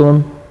in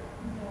Jerusalem?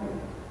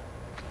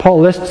 Paul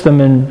lists them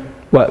in,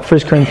 1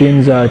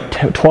 Corinthians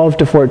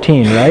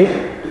 12-14, right?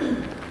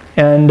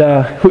 And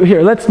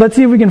here, let's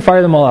see if we can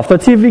fire them all off.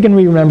 Let's see if we can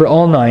remember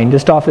all 9,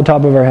 just off the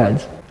top of our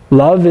heads.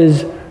 Love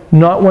is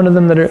not one of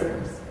them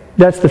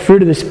that's the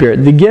fruit of the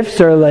Spirit. The gifts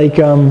are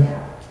like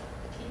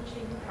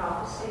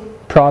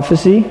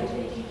prophecy,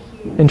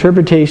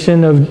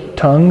 interpretation of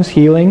tongues,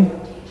 healing.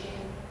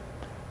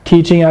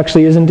 Teaching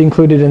actually isn't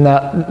included in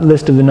that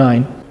list of the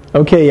 9.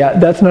 Okay, yeah,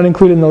 that's not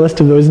included in the list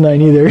of those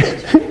 9 either.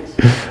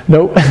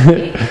 Nope,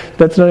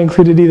 that's not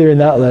included either in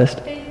that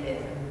list.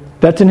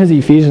 That's in his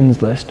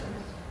Ephesians list.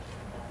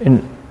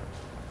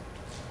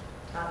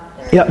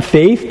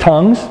 Faith,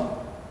 tongues,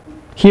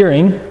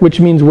 hearing, which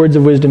means words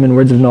of wisdom and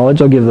words of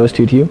knowledge. I'll give those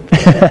 2 to you.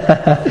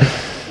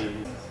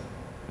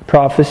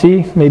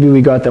 Prophecy, maybe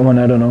we got that one,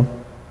 I don't know.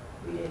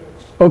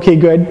 Okay,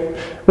 good.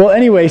 Well,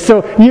 anyway,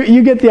 so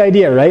you get the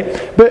idea,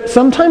 right? But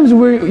sometimes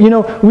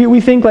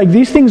we think like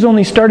these things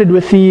only started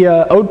with the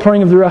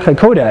outpouring of the Ruach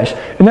HaKodesh,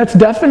 and that's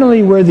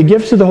definitely where the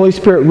gifts of the Holy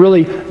Spirit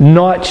really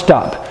notched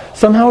up.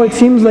 Somehow it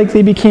seems like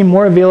they became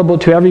more available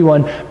to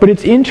everyone, but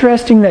it's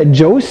interesting that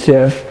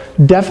Joseph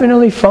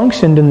definitely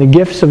functioned in the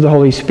gifts of the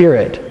Holy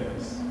Spirit.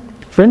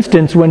 For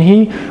instance, when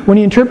he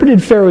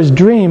interpreted Pharaoh's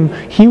dream,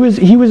 he was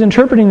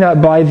interpreting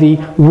that by the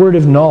word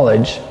of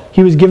knowledge.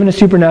 He was given a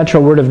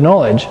supernatural word of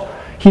knowledge.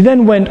 He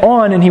then went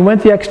on and he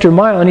went the extra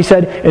mile and he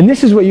said, and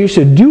this is what you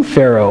should do,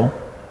 Pharaoh.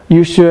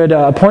 You should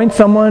appoint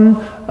someone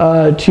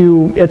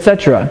to,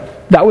 etc.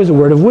 That was a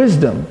word of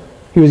wisdom.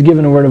 He was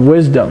given a word of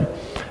wisdom.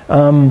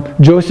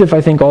 Joseph,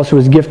 I think, also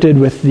was gifted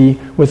with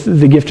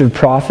the gift of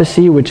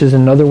prophecy, which is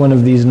another one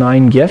of these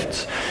 9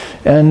 gifts.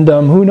 And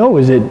who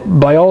knows?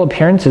 By all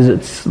appearances,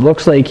 it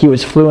looks like he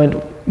was fluent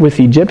with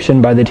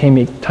Egyptian by the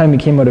time he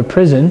came out of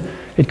prison.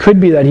 It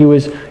could be that he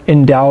was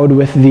endowed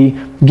with the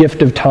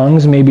gift of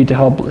tongues, maybe to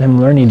help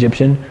him learn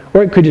Egyptian,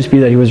 or it could just be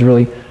that he was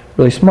really,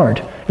 really smart.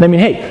 And I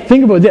mean, hey,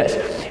 think about this.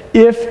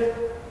 If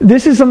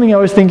this is something I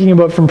was thinking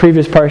about from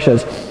previous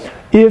parshas,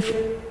 if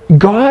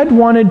God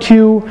wanted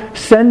to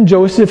send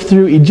Joseph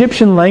through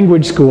Egyptian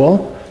language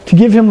school to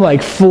give him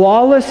like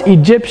flawless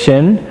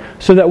Egyptian,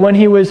 so that when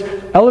he was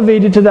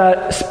elevated to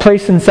that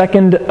place in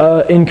second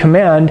in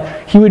command,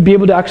 he would be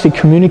able to actually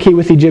communicate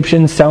with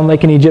Egyptians, sound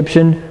like an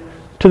Egyptian,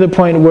 to the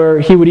point where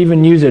he would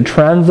even use a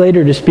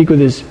translator to speak with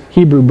his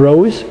Hebrew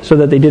bros so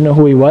that they didn't know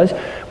who he was.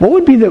 What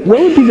would be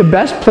the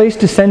best place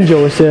to send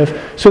Joseph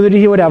so that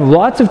he would have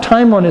lots of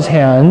time on his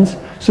hands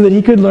so that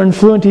he could learn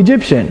fluent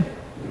Egyptian?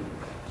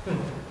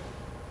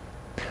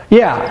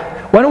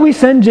 Yeah. Why don't we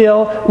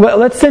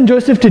let's send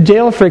Joseph to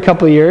jail for a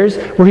couple of years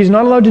where he's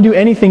not allowed to do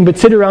anything but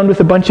sit around with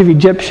a bunch of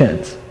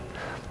Egyptians.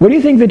 What do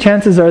you think the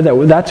chances are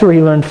that that's where he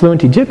learned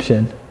fluent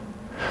Egyptian?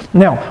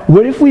 Now,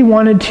 what if we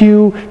wanted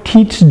to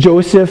teach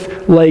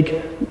Joseph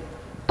like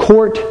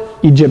court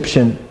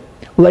Egyptian,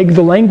 like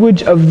the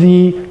language of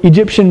the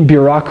Egyptian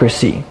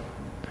bureaucracy?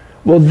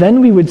 Well,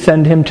 then we would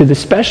send him to the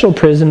special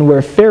prison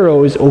where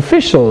Pharaoh's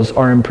officials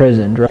are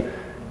imprisoned, right?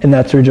 And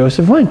that's where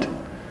Joseph went.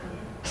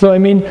 So, I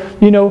mean,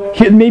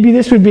 maybe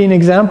this would be an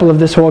example of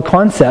this whole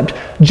concept.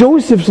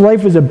 Joseph's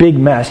life was a big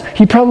mess.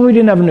 He probably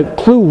didn't have a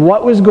clue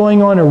what was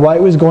going on or why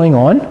it was going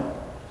on.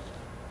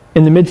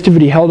 In the midst of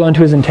it, he held on to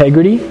his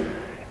integrity.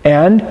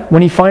 And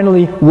when he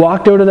finally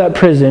walked out of that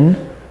prison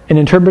and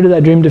interpreted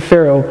that dream to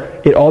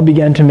Pharaoh, it all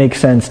began to make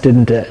sense,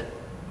 didn't it?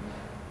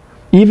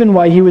 Even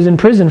while he was in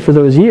prison for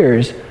those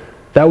years,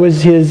 that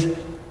was his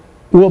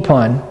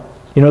ulpan.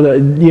 You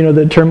know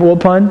the term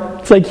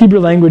ulpan? It's like Hebrew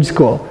language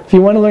school. If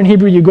you want to learn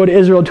Hebrew, you go to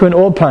Israel to an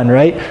ulpan,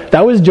 right?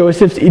 That was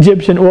Joseph's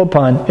Egyptian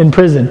ulpan in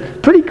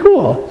prison. Pretty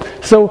cool.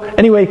 So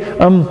anyway,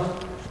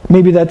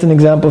 maybe that's an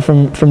example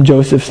from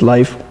Joseph's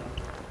life.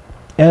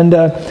 And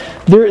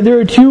there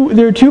are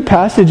two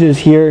passages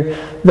here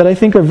that I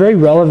think are very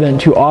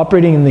relevant to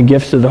operating in the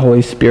gifts of the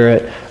Holy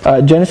Spirit.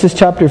 Genesis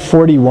chapter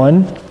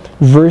 41,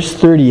 verse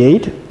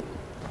 38.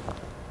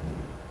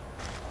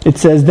 It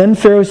says, "Then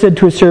Pharaoh said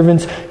to his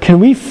servants, 'Can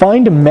we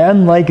find a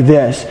man like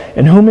this,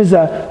 in whom is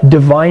a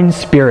divine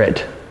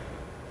spirit,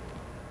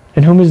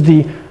 in whom is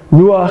the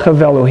Ruach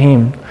of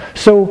Elohim?'"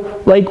 So,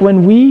 like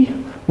when we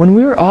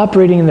are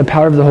operating in the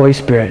power of the Holy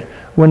Spirit,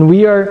 when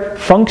we are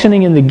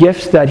functioning in the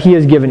gifts that He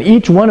has given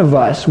each one of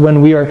us,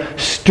 when we are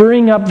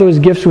stirring up those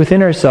gifts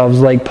within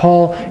ourselves, like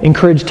Paul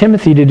encouraged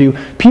Timothy to do,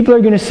 people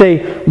are going to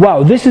say,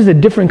 "Wow, this is a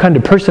different kind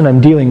of person I'm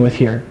dealing with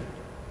here.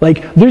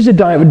 Like, there's a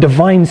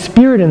divine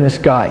spirit in this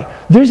guy.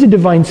 There's a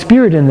divine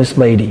spirit in this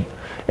lady."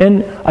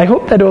 And I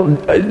hope that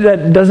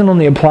doesn't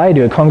only apply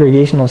to a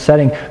congregational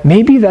setting.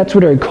 Maybe that's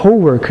what our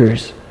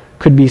co-workers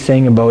could be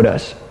saying about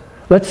us.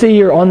 Let's say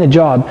you're on the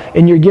job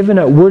and you're given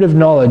a word of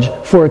knowledge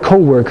for a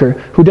co-worker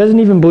who doesn't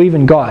even believe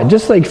in God.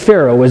 Just like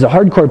Pharaoh was a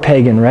hardcore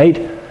pagan, right?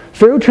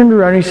 Pharaoh turned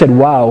around and he said,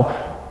 "Wow,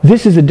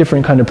 this is a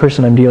different kind of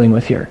person I'm dealing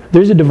with here.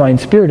 There's a divine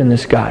spirit in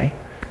this guy."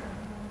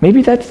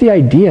 Maybe that's the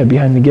idea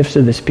behind the gifts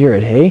of the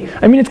Spirit, hey?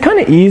 I mean, it's kind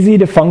of easy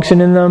to function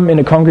in them in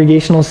a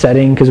congregational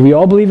setting because we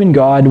all believe in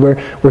God.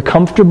 We're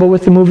comfortable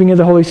with the moving of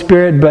the Holy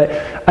Spirit. But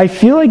I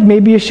feel like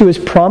maybe Yeshua is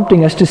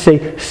prompting us to say,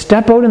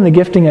 step out in the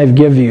gifting I've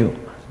given you.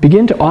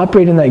 Begin to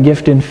operate in that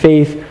gift in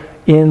faith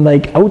in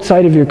like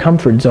outside of your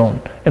comfort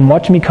zone. And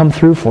watch me come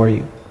through for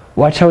you.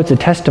 Watch how it's a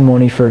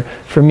testimony for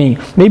me.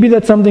 Maybe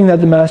that's something that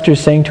the Master is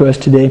saying to us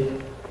today.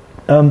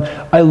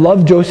 I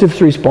love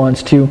Joseph's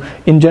response to,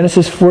 in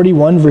Genesis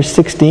 41, verse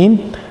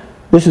 16,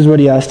 this is what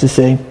he has to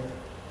say.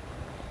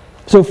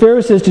 So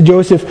Pharaoh says to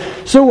Joseph,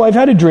 "So I've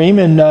had a dream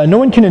and no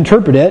one can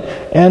interpret it.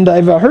 And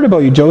I've heard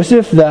about you,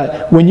 Joseph,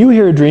 that when you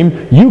hear a dream,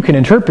 you can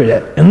interpret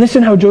it." And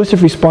listen how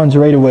Joseph responds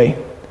right away.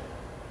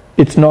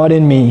 "It's not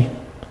in me.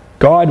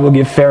 God will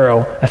give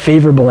Pharaoh a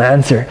favorable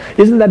answer."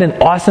 Isn't that an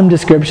awesome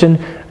description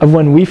of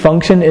when we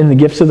function in the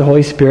gifts of the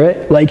Holy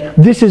Spirit? Like,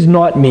 this is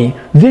not me.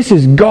 This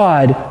is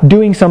God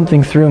doing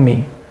something through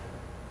me.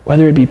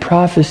 Whether it be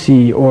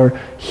prophecy or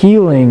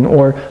healing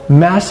or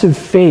massive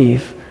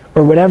faith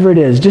or whatever it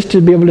is, just to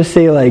be able to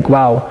say like,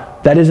 wow,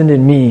 that isn't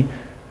in me.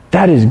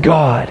 That is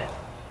God.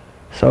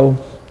 So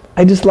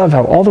I just love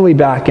how all the way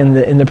back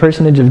in the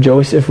personage of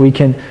Joseph we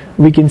can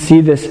see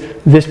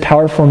this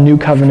powerful new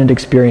covenant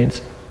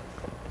experience.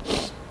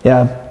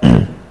 Yeah.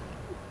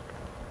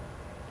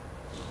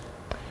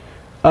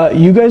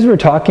 You guys were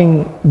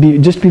talking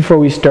just before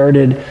we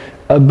started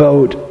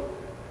about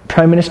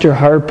Prime Minister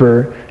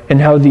Harper and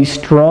how the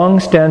strong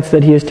stance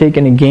that he has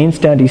taken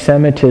against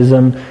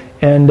anti-Semitism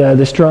and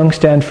the strong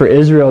stand for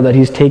Israel that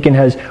he's taken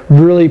has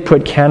really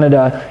put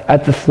Canada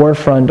at the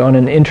forefront on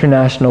an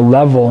international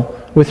level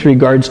with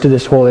regards to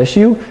this whole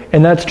issue.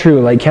 And that's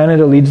true. Like,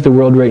 Canada leads the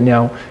world right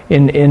now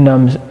in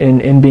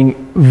being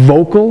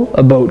vocal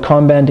about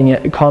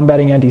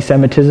combating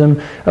anti-Semitism,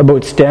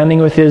 about standing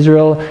with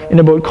Israel, and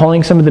about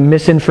calling some of the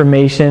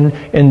misinformation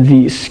and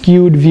the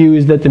skewed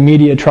views that the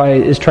media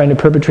is trying to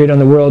perpetrate on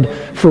the world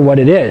for what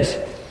it is.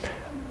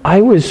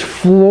 I was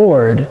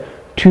floored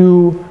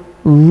to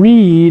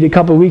read a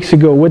couple of weeks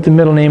ago what the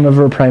middle name of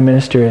our Prime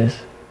Minister is.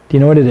 Do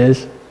you know what it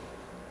is?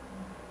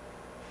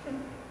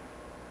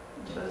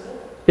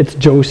 It's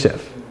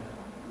Joseph.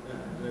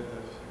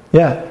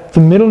 Yeah, the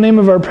middle name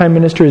of our Prime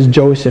Minister is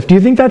Joseph. Do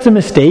you think that's a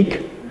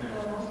mistake?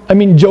 I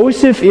mean,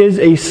 Joseph is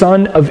a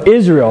son of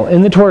Israel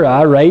in the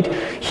Torah, right?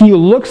 He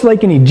looks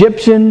like an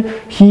Egyptian.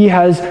 He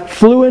has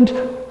fluent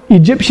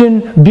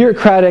Egyptian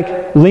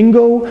bureaucratic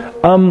lingo.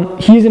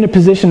 He's in a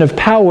position of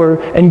power,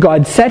 and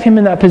God set him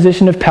in that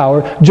position of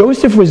power.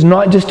 Joseph was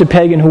not just a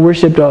pagan who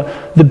worshipped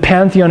the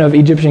pantheon of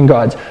Egyptian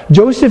gods.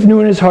 Joseph knew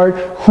in his heart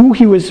who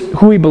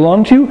he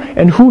belonged to,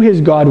 and who his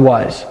God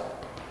was.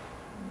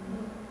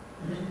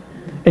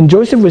 And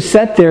Joseph was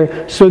set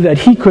there so that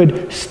he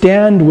could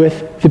stand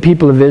with the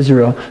people of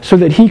Israel, so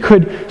that he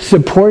could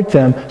support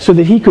them, so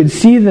that he could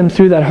see them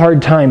through that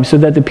hard time, so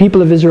that the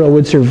people of Israel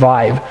would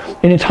survive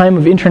in a time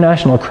of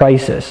international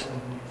crisis.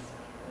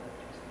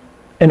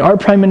 And our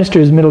Prime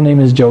Minister's middle name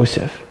is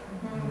Joseph.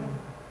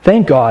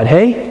 Thank God,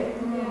 hey?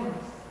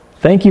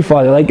 Thank you,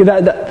 Father. Like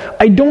that,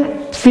 I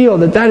don't feel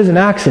that is an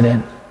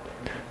accident.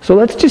 So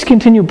let's just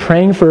continue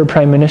praying for a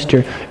prime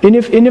minister. And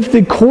if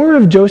the core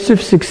of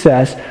Joseph's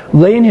success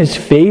lay in his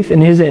faith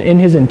and in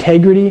his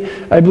integrity,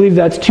 I believe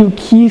that's two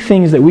key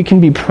things that we can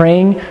be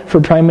praying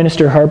for Prime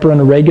Minister Harper on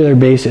a regular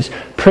basis.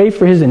 Pray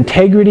for his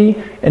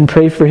integrity and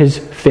pray for his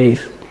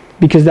faith.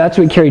 Because that's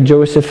what carried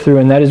Joseph through,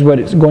 and that is what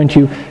is going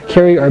to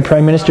carry our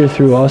prime minister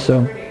through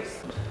also.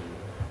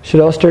 Should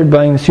all start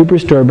buying the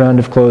Superstore brand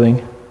of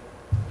clothing.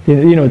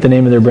 You know what the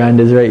name of their brand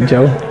is, right,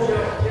 Joe?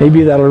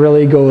 Maybe that'll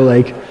really go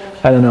like,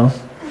 I don't know,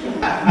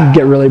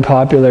 get really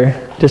popular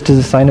just as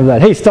a sign of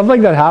that. Hey, stuff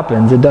like that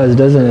happens. It does,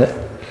 doesn't it?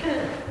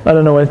 I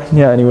don't know what.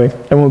 Yeah, anyway,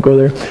 I won't go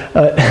there.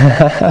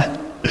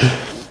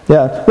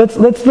 Yeah,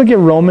 let's look at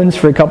Romans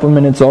for a couple of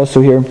minutes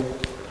also here.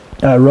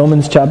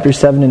 Romans chapter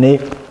 7 and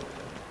 8.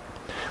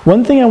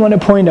 One thing I want to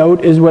point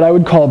out is what I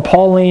would call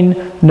Pauline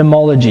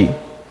nomology.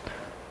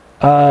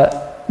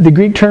 The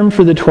Greek term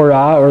for the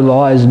Torah or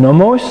law is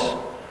nomos.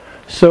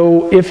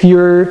 So if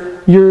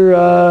your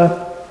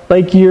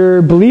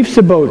beliefs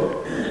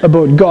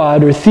about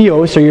God or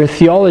theos or your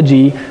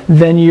theology,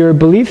 then your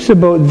beliefs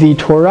about the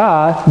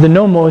Torah, the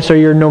nomos, are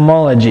your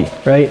nomology,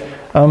 right?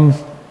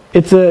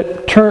 It's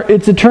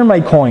a term I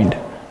coined.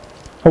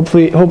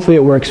 Hopefully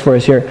it works for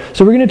us here.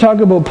 So we're going to talk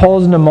about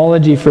Paul's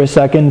nomology for a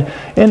second,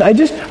 and I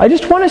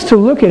just want us to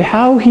look at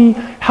how he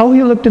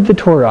looked at the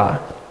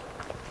Torah,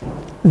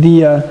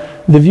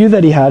 the view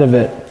that he had of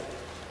it.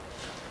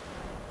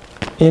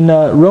 In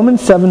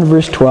Romans 7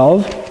 verse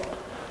 12.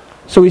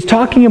 So he's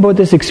talking about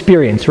this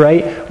experience,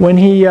 right? When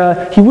he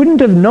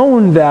wouldn't have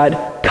known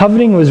that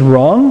coveting was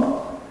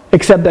wrong,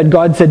 except that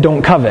God said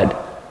don't covet.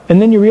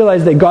 And then you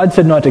realize that God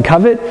said not to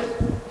covet,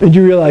 and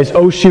you realize,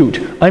 oh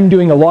shoot, I'm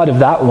doing a lot of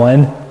that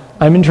one.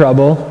 I'm in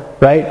trouble,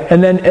 right?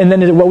 And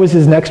then what was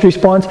his next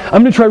response?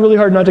 I'm going to try really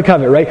hard not to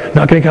covet, right?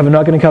 Not going to covet,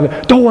 not going to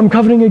covet. Oh, I'm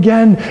coveting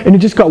again. And it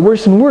just got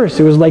worse and worse.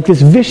 It was like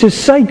this vicious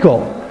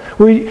cycle.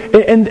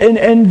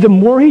 And the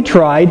more he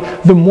tried,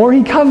 the more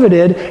he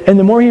coveted, and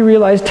the more he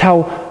realized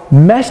how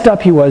messed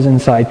up he was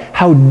inside,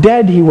 how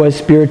dead he was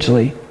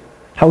spiritually,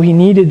 how he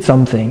needed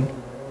something.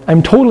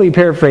 I'm totally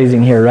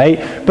paraphrasing here,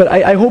 right? But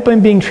I hope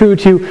I'm being true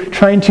to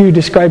trying to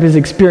describe his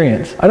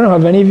experience. I don't know,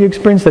 have any of you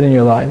experienced that in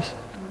your lives?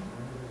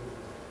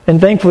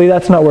 And thankfully,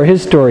 that's not where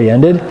his story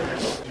ended.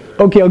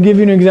 Okay, I'll give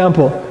you an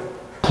example.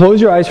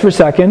 Close your eyes for a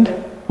second,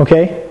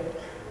 okay?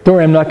 Don't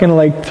worry, I'm not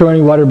going to throw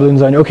any water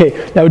balloons on you.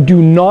 Okay, now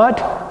do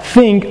not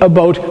think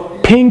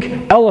about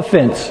pink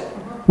elephants.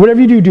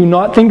 Whatever you do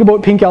not think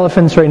about pink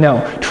elephants right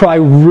now. Try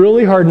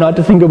really hard not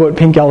to think about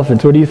pink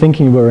elephants. What are you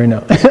thinking about right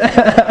now?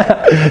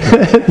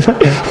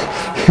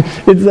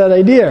 It's that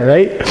idea,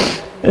 right?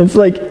 It's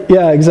like,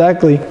 yeah,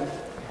 exactly.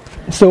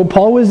 So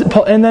Paul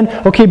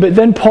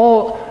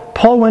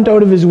went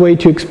out of his way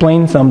to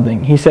explain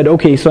something. He said,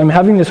 okay, so I'm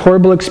having this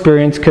horrible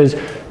experience because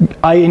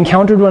I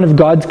encountered one of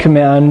God's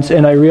commands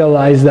and I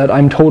realized that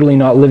I'm totally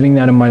not living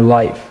that in my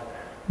life.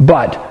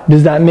 But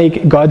does that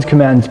make God's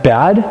commands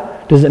bad?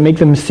 Does it make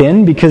them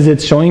sin because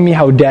it's showing me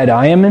how dead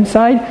I am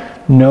inside?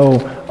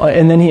 No.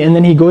 And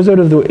then he goes out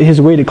of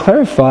his way to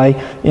clarify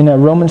in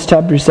Romans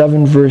chapter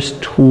 7 verse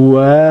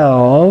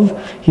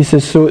 12. He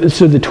says, so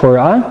the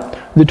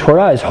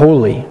Torah is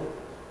holy,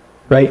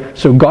 right?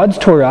 So God's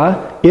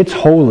Torah, it's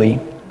holy.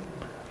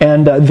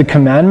 And the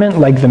commandment,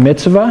 like the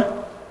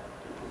mitzvah,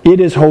 it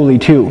is holy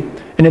too.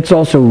 And it's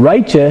also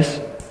righteous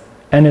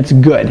and it's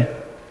good.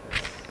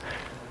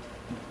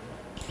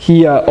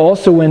 He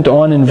also went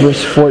on in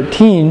verse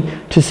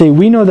 14 to say,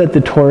 we know that the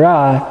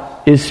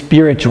Torah is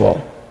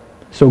spiritual.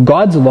 So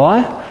God's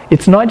law,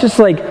 it's not just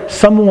like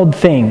some old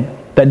thing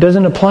that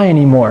doesn't apply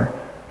anymore.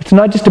 It's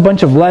not just a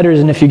bunch of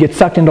letters, and if you get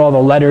sucked into all the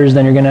letters,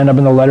 then you're going to end up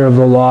in the letter of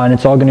the law, and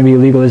it's all going to be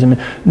legalism.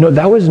 No,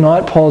 that was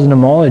not Paul's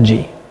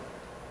nomology.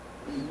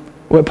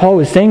 What Paul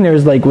was saying there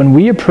is like when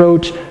we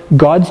approach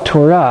God's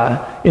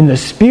Torah in the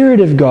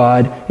Spirit of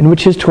God, in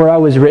which his Torah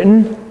was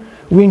written,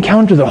 we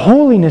encounter the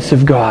holiness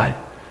of God.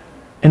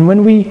 And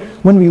when we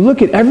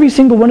look at every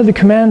single one of the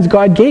commands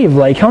God gave,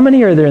 like how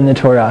many are there in the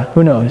Torah?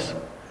 Who knows?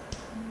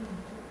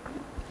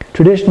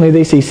 Traditionally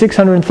they say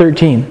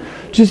 613.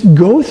 Just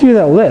go through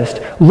that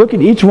list. Look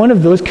at each one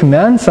of those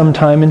commands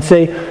sometime and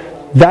say,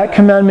 that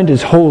commandment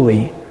is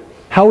holy.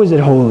 How is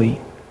it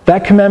holy?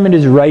 That commandment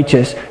is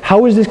righteous.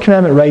 How is this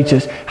commandment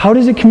righteous? How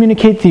does it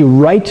communicate the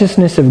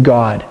righteousness of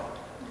God?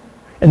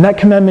 And that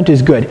commandment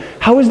is good.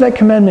 How is that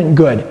commandment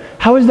good?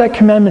 How is that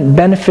commandment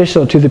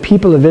beneficial to the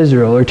people of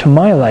Israel or to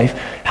my life?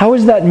 How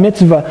is that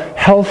mitzvah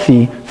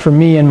healthy for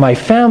me and my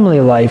family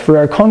life or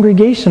our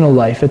congregational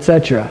life,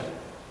 etc.?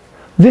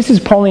 This is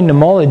Pauline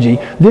nomology.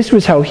 This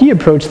was how he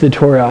approached the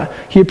Torah.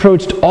 He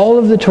approached all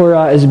of the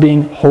Torah as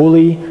being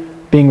holy,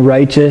 being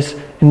righteous,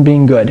 and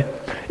being good.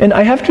 And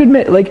I have to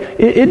admit, like,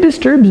 it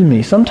disturbs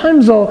me.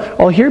 Sometimes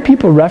I'll hear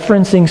people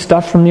referencing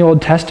stuff from the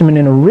Old Testament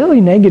in a really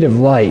negative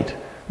light.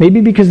 Maybe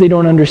because they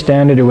don't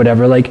understand it or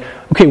whatever. Like,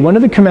 okay, one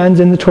of the commands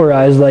in the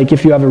Torah is like,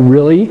 if you have a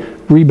really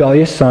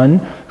rebellious son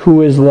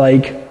who is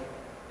like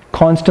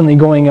constantly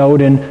going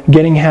out and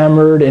getting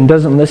hammered and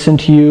doesn't listen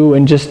to you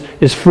and just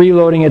is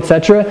freeloading,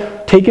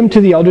 etc., take him to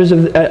the elders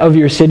of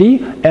your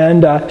city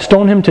and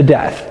stone him to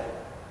death.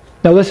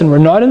 Now listen, we're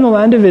not in the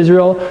land of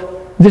Israel.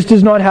 This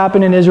does not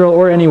happen in Israel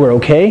or anywhere,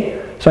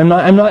 okay? So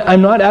I'm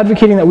not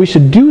advocating that we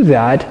should do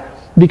that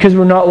because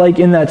we're not like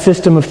in that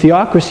system of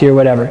theocracy or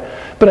whatever.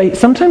 But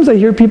sometimes I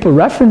hear people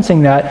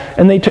referencing that,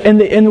 and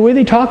the way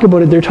they talk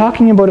about it, they're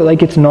talking about it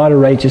like it's not a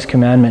righteous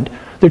commandment.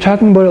 They're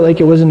talking about it like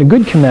it wasn't a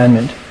good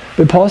commandment.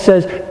 But Paul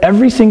says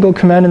every single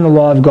command in the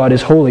law of God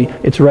is holy,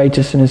 it's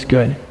righteous, and it's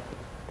good.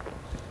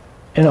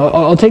 And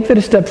I'll take that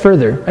a step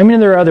further. I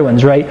mean, there are other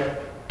ones, right?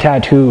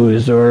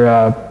 Tattoos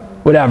or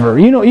whatever.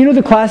 You know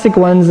the classic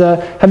ones.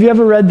 Have you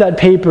ever read that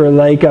paper,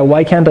 like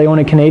Why Can't I Own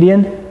a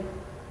Canadian?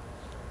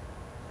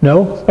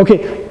 No?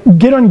 Okay,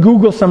 get on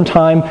Google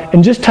sometime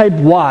and just type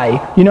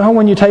why. You know how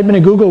when you type in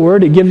a Google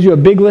word, it gives you a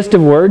big list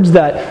of words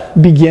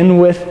that begin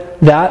with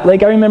that?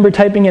 Like I remember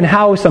typing in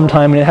how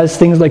sometime, and it has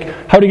things like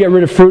how to get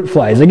rid of fruit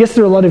flies. I guess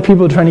there are a lot of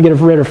people trying to get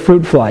rid of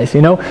fruit flies,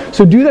 you know?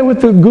 So do that with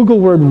the Google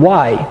word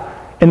why.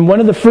 And one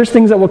of the first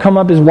things that will come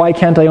up is Why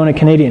Can't I Own a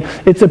Canadian?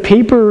 It's a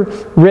paper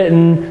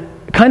written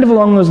kind of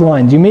along those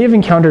lines. You may have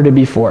encountered it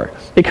before.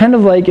 It kind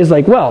of like is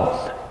like,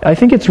 well, I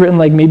think it's written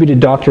like maybe to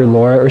Dr.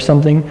 Laura or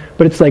something,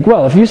 but it's like,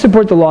 well, if you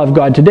support the law of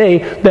God today,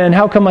 then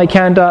how come I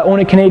can't own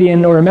a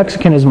Canadian or a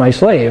Mexican as my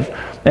slave?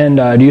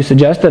 And do you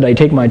suggest that I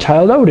take my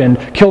child out and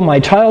kill my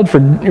child for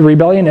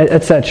rebellion,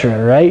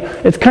 etc., right?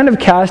 It's kind of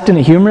cast in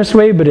a humorous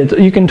way, but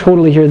you can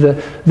totally hear the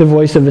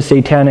voice of a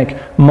satanic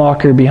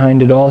mocker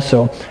behind it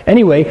also.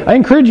 Anyway, I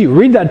encourage you,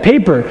 read that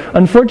paper.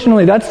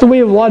 Unfortunately, that's the way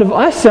a lot of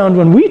us sound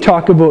when we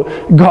talk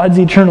about God's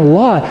eternal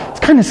law.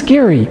 It's kind of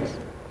scary.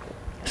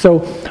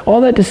 So,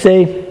 all that to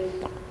say,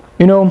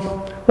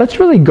 let's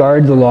really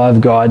guard the law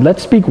of God.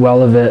 Let's speak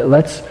well of it.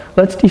 Let's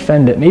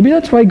defend it. Maybe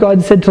that's why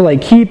God said to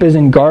keep as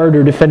in guard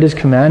or defend His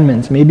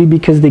commandments. Maybe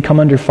because they come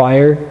under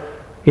fire.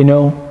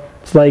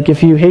 It's like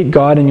if you hate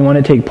God and you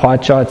want to take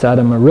pot shots at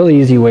Him, a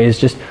really easy way is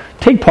just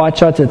take pot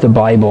shots at the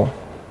Bible.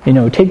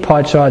 Take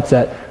pot shots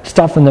at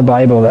stuff in the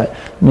Bible that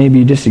maybe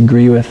you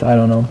disagree with. I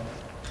don't know.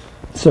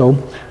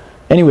 So,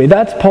 anyway,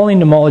 that's Pauline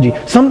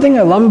nomology. Something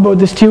I love about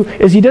this too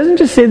is he doesn't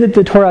just say that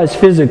the Torah is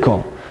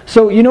physical.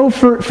 So,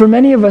 for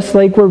many of us,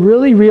 we're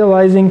really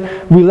realizing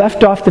we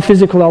left off the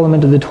physical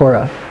element of the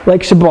Torah.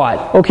 Like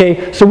Shabbat.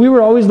 Okay, so we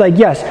were always like,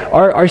 yes,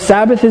 our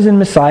Sabbath is in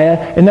Messiah,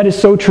 and that is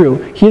so true.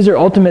 He is our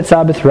ultimate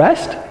Sabbath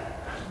rest.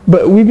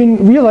 But we've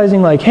been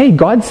realizing hey,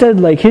 God said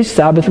His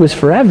Sabbath was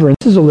forever, and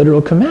this is a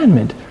literal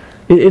commandment.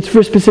 It's for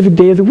a specific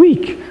day of the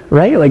week,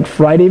 right? Like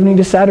Friday evening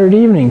to Saturday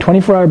evening,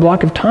 24-hour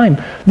block of time.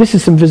 This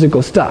is some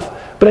physical stuff.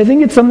 But I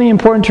think it's something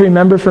important to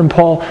remember from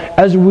Paul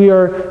as we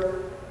are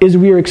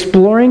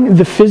exploring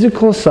the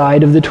physical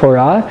side of the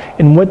Torah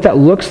and what that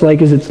looks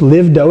like as it's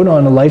lived out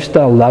on a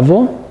lifestyle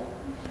level.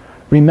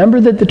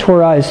 Remember that the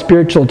Torah is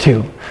spiritual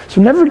too.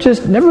 So never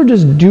just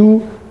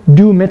do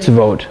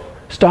mitzvot.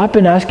 Stop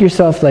and ask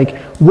yourself,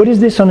 what is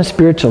this on a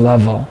spiritual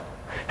level?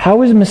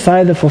 How is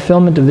Messiah the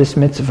fulfillment of this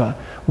mitzvah?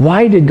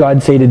 Why did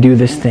God say to do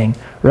this thing?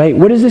 Right?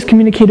 What does this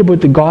communicate about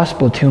the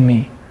gospel to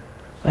me?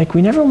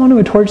 We never want to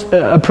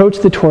approach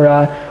the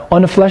Torah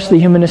on a fleshly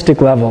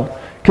humanistic level.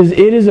 Because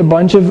it is a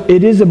bunch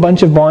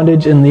of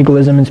bondage and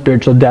legalism and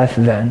spiritual death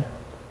then.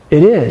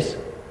 It is.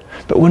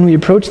 But when we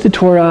approach the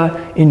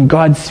Torah in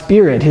God's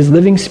Spirit, His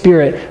living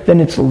Spirit, then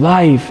it's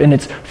life and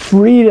it's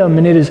freedom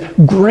and it is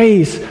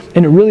grace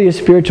and it really is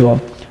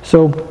spiritual.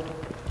 So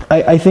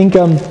I think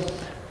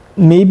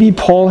maybe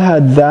Paul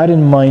had that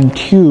in mind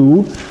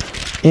too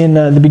in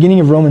the beginning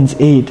of Romans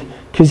 8.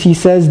 Because he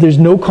says there's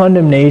no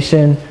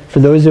condemnation for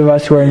those of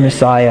us who are in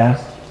Messiah.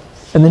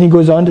 And then he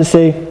goes on to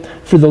say,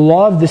 for the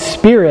law of the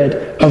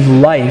Spirit of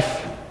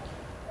life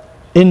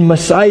in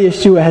Messiah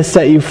Yeshua has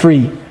set you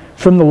free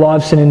from the law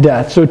of sin and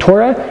death. So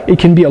Torah, it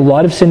can be a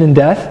lot of sin and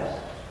death.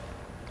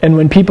 And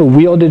when people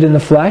wield it in the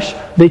flesh,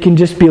 they can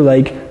just be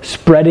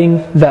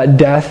spreading that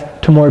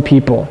death to more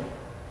people.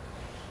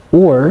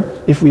 Or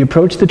if we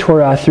approach the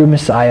Torah through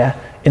Messiah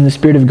in the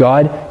Spirit of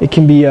God, it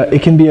can be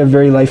a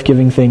very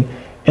life-giving thing.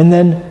 And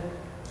then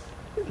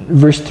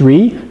verse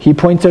 3, he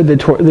points out that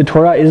the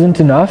Torah isn't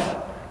enough.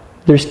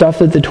 There's stuff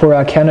that the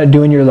Torah cannot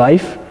do in your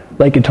life,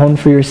 like atone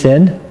for your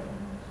sin.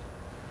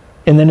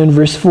 And then in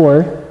verse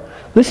 4,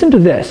 listen to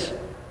this.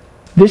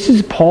 This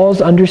is Paul's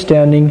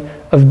understanding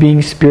of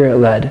being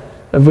Spirit-led,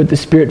 of what the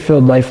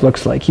Spirit-filled life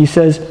looks like. He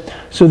says,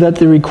 so that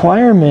the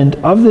requirement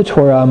of the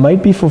Torah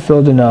might be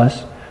fulfilled in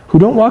us, who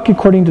don't walk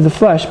according to the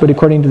flesh, but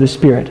according to the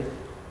Spirit.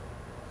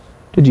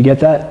 Did you get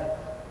that?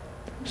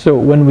 So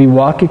when we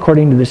walk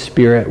according to the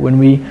Spirit, when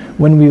we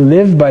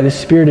live by the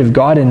Spirit of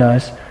God in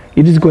us,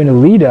 it is going to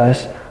lead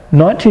us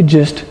not to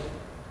just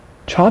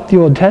chop the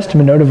Old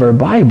Testament out of our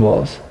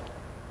Bibles.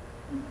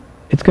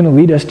 It's going to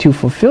lead us to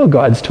fulfill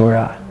God's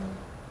Torah.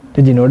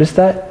 Did you notice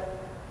that?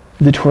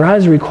 The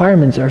Torah's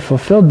requirements are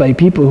fulfilled by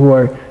people who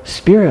are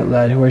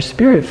Spirit-led, who are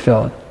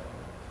Spirit-filled.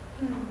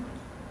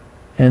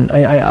 And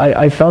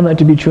I found that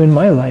to be true in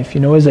my life.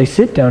 As I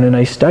sit down and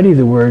I study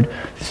the Word,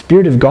 the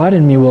Spirit of God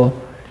in me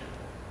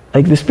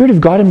the Spirit of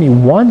God in me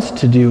wants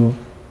to do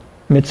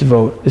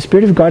mitzvot. The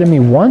Spirit of God in me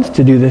wants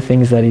to do the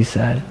things that He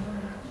said.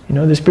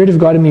 The Spirit of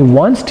God in me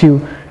wants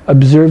to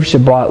observe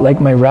Shabbat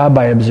like my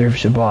rabbi observed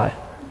Shabbat.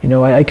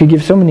 I could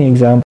give so many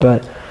examples,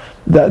 but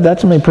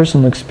that's my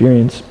personal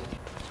experience.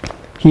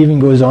 He even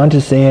goes on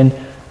to say in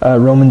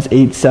Romans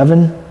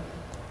 8:7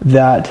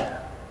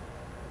 that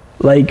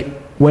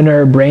when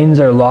our brains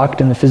are locked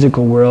in the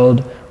physical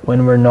world,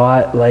 when we're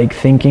not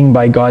thinking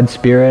by God's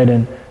Spirit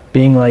and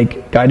being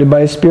guided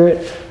by His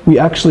Spirit, we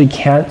actually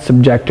can't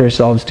subject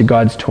ourselves to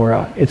God's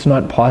Torah. It's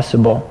not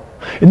possible.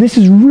 And this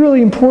is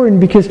really important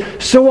because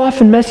so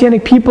often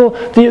Messianic people,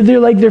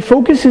 their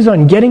focus is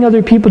on getting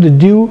other people to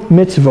do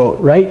mitzvot,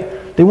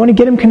 right? They want to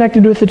get them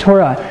connected with the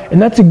Torah,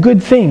 and that's a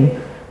good thing.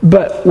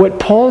 But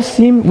what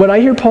I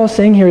hear Paul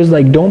saying here is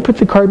don't put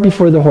the cart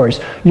before the horse.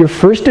 Your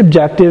first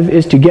objective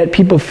is to get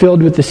people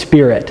filled with the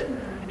Spirit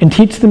and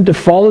teach them to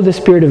follow the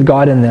Spirit of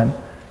God in them.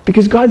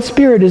 Because God's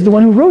Spirit is the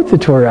one who wrote the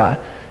Torah.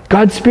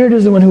 God's Spirit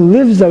is the one who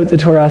lives out the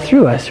Torah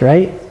through us,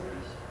 right?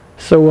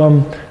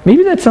 So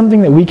maybe that's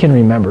something that we can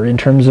remember in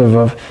terms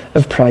of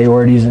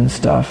priorities and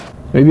stuff.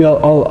 Maybe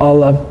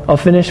I'll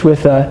finish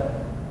with a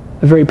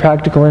very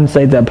practical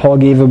insight that Paul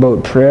gave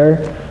about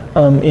prayer.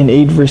 In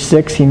 8 verse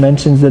 6, he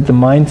mentions that the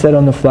mindset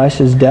on the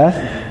flesh is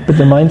death, but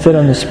the mindset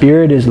on the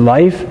Spirit is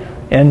life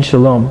and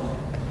shalom.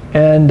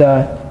 And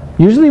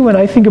usually when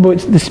I think about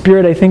the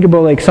Spirit, I think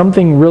about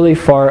something really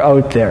far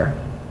out there.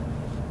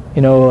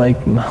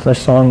 The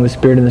song, The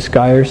Spirit in the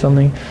Sky or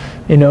something.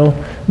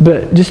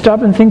 But just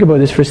stop and think about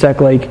this for a sec.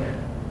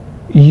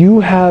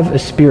 You have a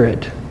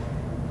spirit.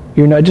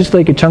 You're not just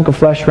a chunk of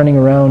flesh running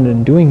around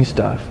and doing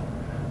stuff.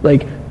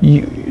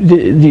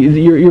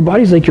 Your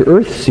body's like your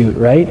earth suit,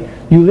 right?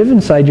 You live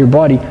inside your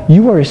body.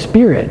 You are a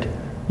spirit.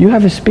 You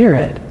have a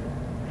spirit.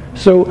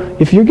 So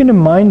if you're going to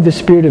mind the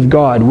Spirit of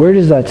God, where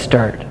does that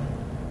start?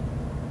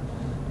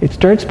 It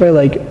starts by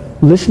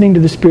listening to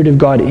the Spirit of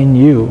God in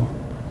you.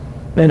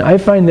 And I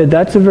find that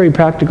that's a very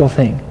practical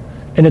thing.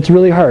 And it's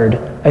really hard.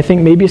 I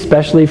think maybe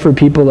especially for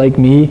people like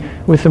me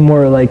with a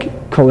more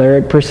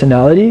choleric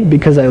personality,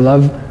 because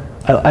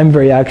I'm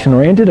very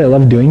action-oriented. I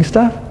love doing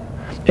stuff.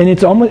 And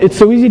it's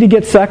so easy to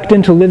get sucked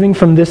into living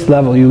from this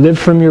level. You live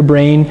from your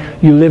brain,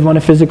 you live on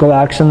a physical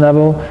action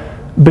level,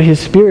 but His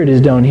Spirit is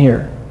down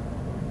here.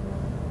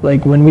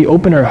 When we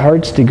open our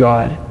hearts to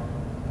God,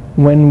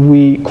 when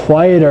we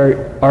quiet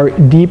our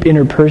deep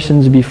inner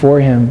persons before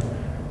Him,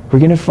 we're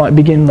going to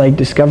begin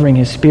discovering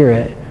His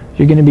Spirit.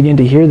 You're going to begin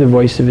to hear the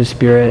voice of His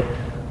Spirit.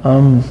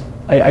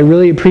 I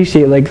really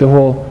appreciate the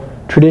whole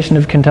tradition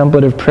of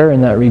contemplative prayer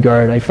in that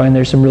regard. I find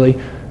there's some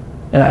really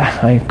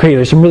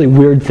there's some really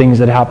weird things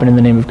that happen in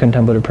the name of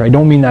contemplative prayer. I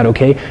don't mean that,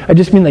 okay? I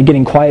just mean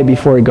getting quiet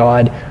before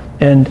God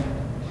and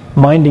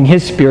minding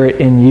His Spirit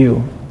in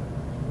you.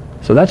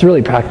 So that's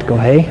really practical,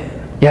 hey?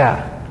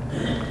 Yeah.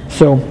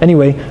 So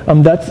anyway,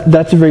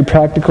 that's a very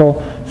practical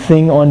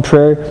thing on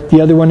prayer. The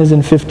other one is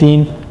in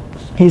 15.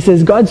 He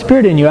says, God's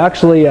Spirit in you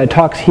actually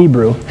talks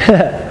Hebrew.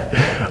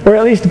 Or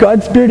at least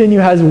God's Spirit in you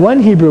has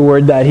one Hebrew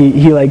word that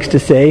he likes to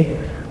say.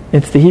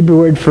 It's the Hebrew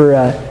word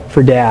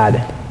for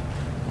dad.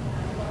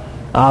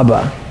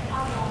 Abba.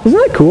 Isn't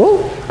that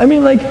cool? I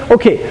mean,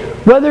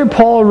 whether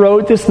Paul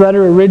wrote this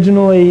letter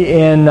originally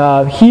in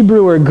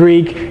Hebrew or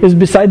Greek is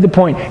beside the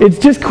point. It's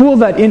just cool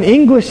that in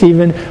English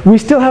even, we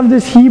still have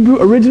this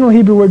original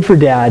Hebrew word for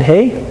dad,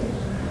 hey?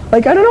 I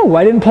don't know,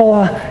 why didn't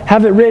Paul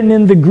have it written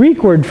in the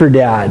Greek word for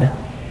dad?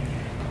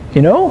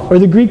 Or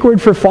the Greek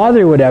word for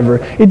father or whatever.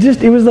 It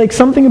was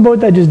something about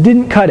that just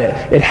didn't cut it.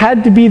 It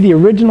had to be the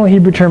original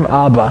Hebrew term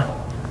Abba.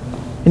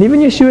 And even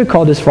Yeshua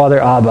called his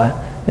father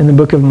Abba. In the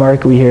book of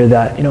Mark we hear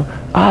that,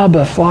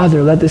 Abba,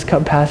 Father, let this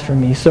cup pass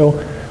from me. So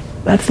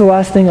that's the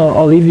last thing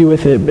I'll leave you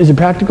with. It is a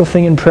practical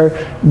thing in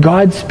prayer.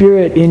 God's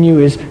Spirit in you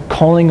is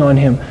calling on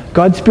Him.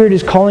 God's Spirit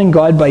is calling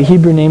God by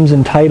Hebrew names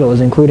and titles,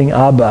 including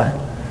Abba.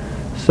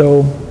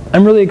 So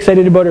I'm really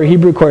excited about our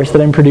Hebrew course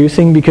that I'm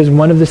producing because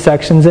one of the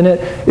sections in it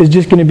is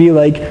just going to be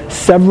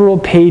several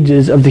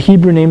pages of the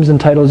Hebrew names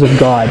and titles of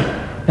God.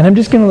 And I'm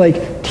just going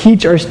to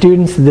teach our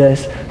students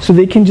this so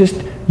they can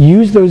just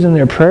use those in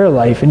their prayer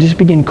life and just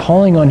begin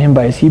calling on Him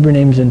by His Hebrew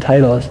names and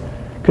titles,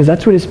 because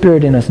that's what His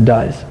Spirit in us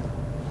does.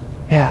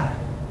 Yeah.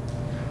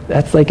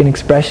 That's an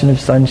expression of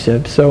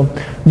sonship. So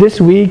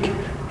this week,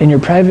 in your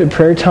private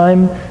prayer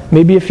time,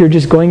 maybe if you're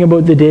just going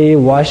about the day,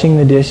 washing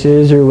the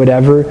dishes or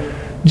whatever,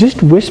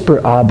 just whisper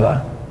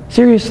Abba.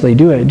 Seriously,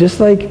 do it. Just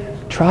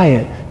try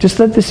it. Just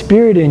let the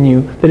Spirit in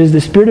you, that is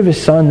the Spirit of a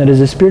son, that is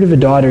the Spirit of a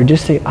daughter,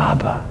 just say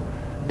Abba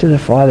to the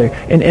Father.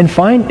 And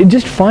find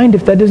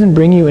if that doesn't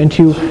bring you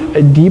into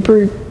a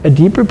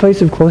deeper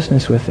place of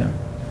closeness with Him.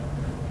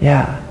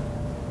 Yeah.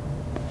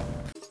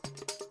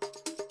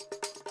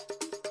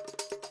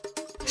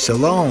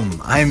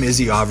 Shalom, I'm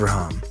Izzy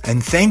Avraham,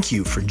 and thank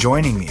you for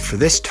joining me for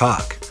this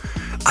talk.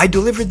 I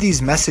delivered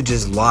these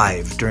messages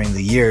live during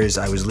the years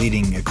I was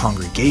leading a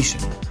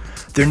congregation.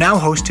 They're now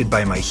hosted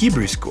by my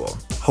Hebrew school,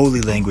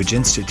 Holy Language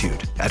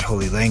Institute, at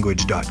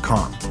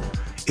holylanguage.com.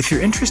 If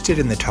you're interested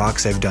in the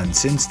talks I've done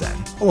since then,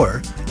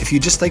 or if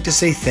you'd just like to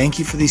say thank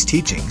you for these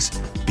teachings,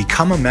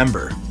 become a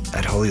member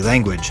at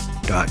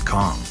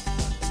holylanguage.com.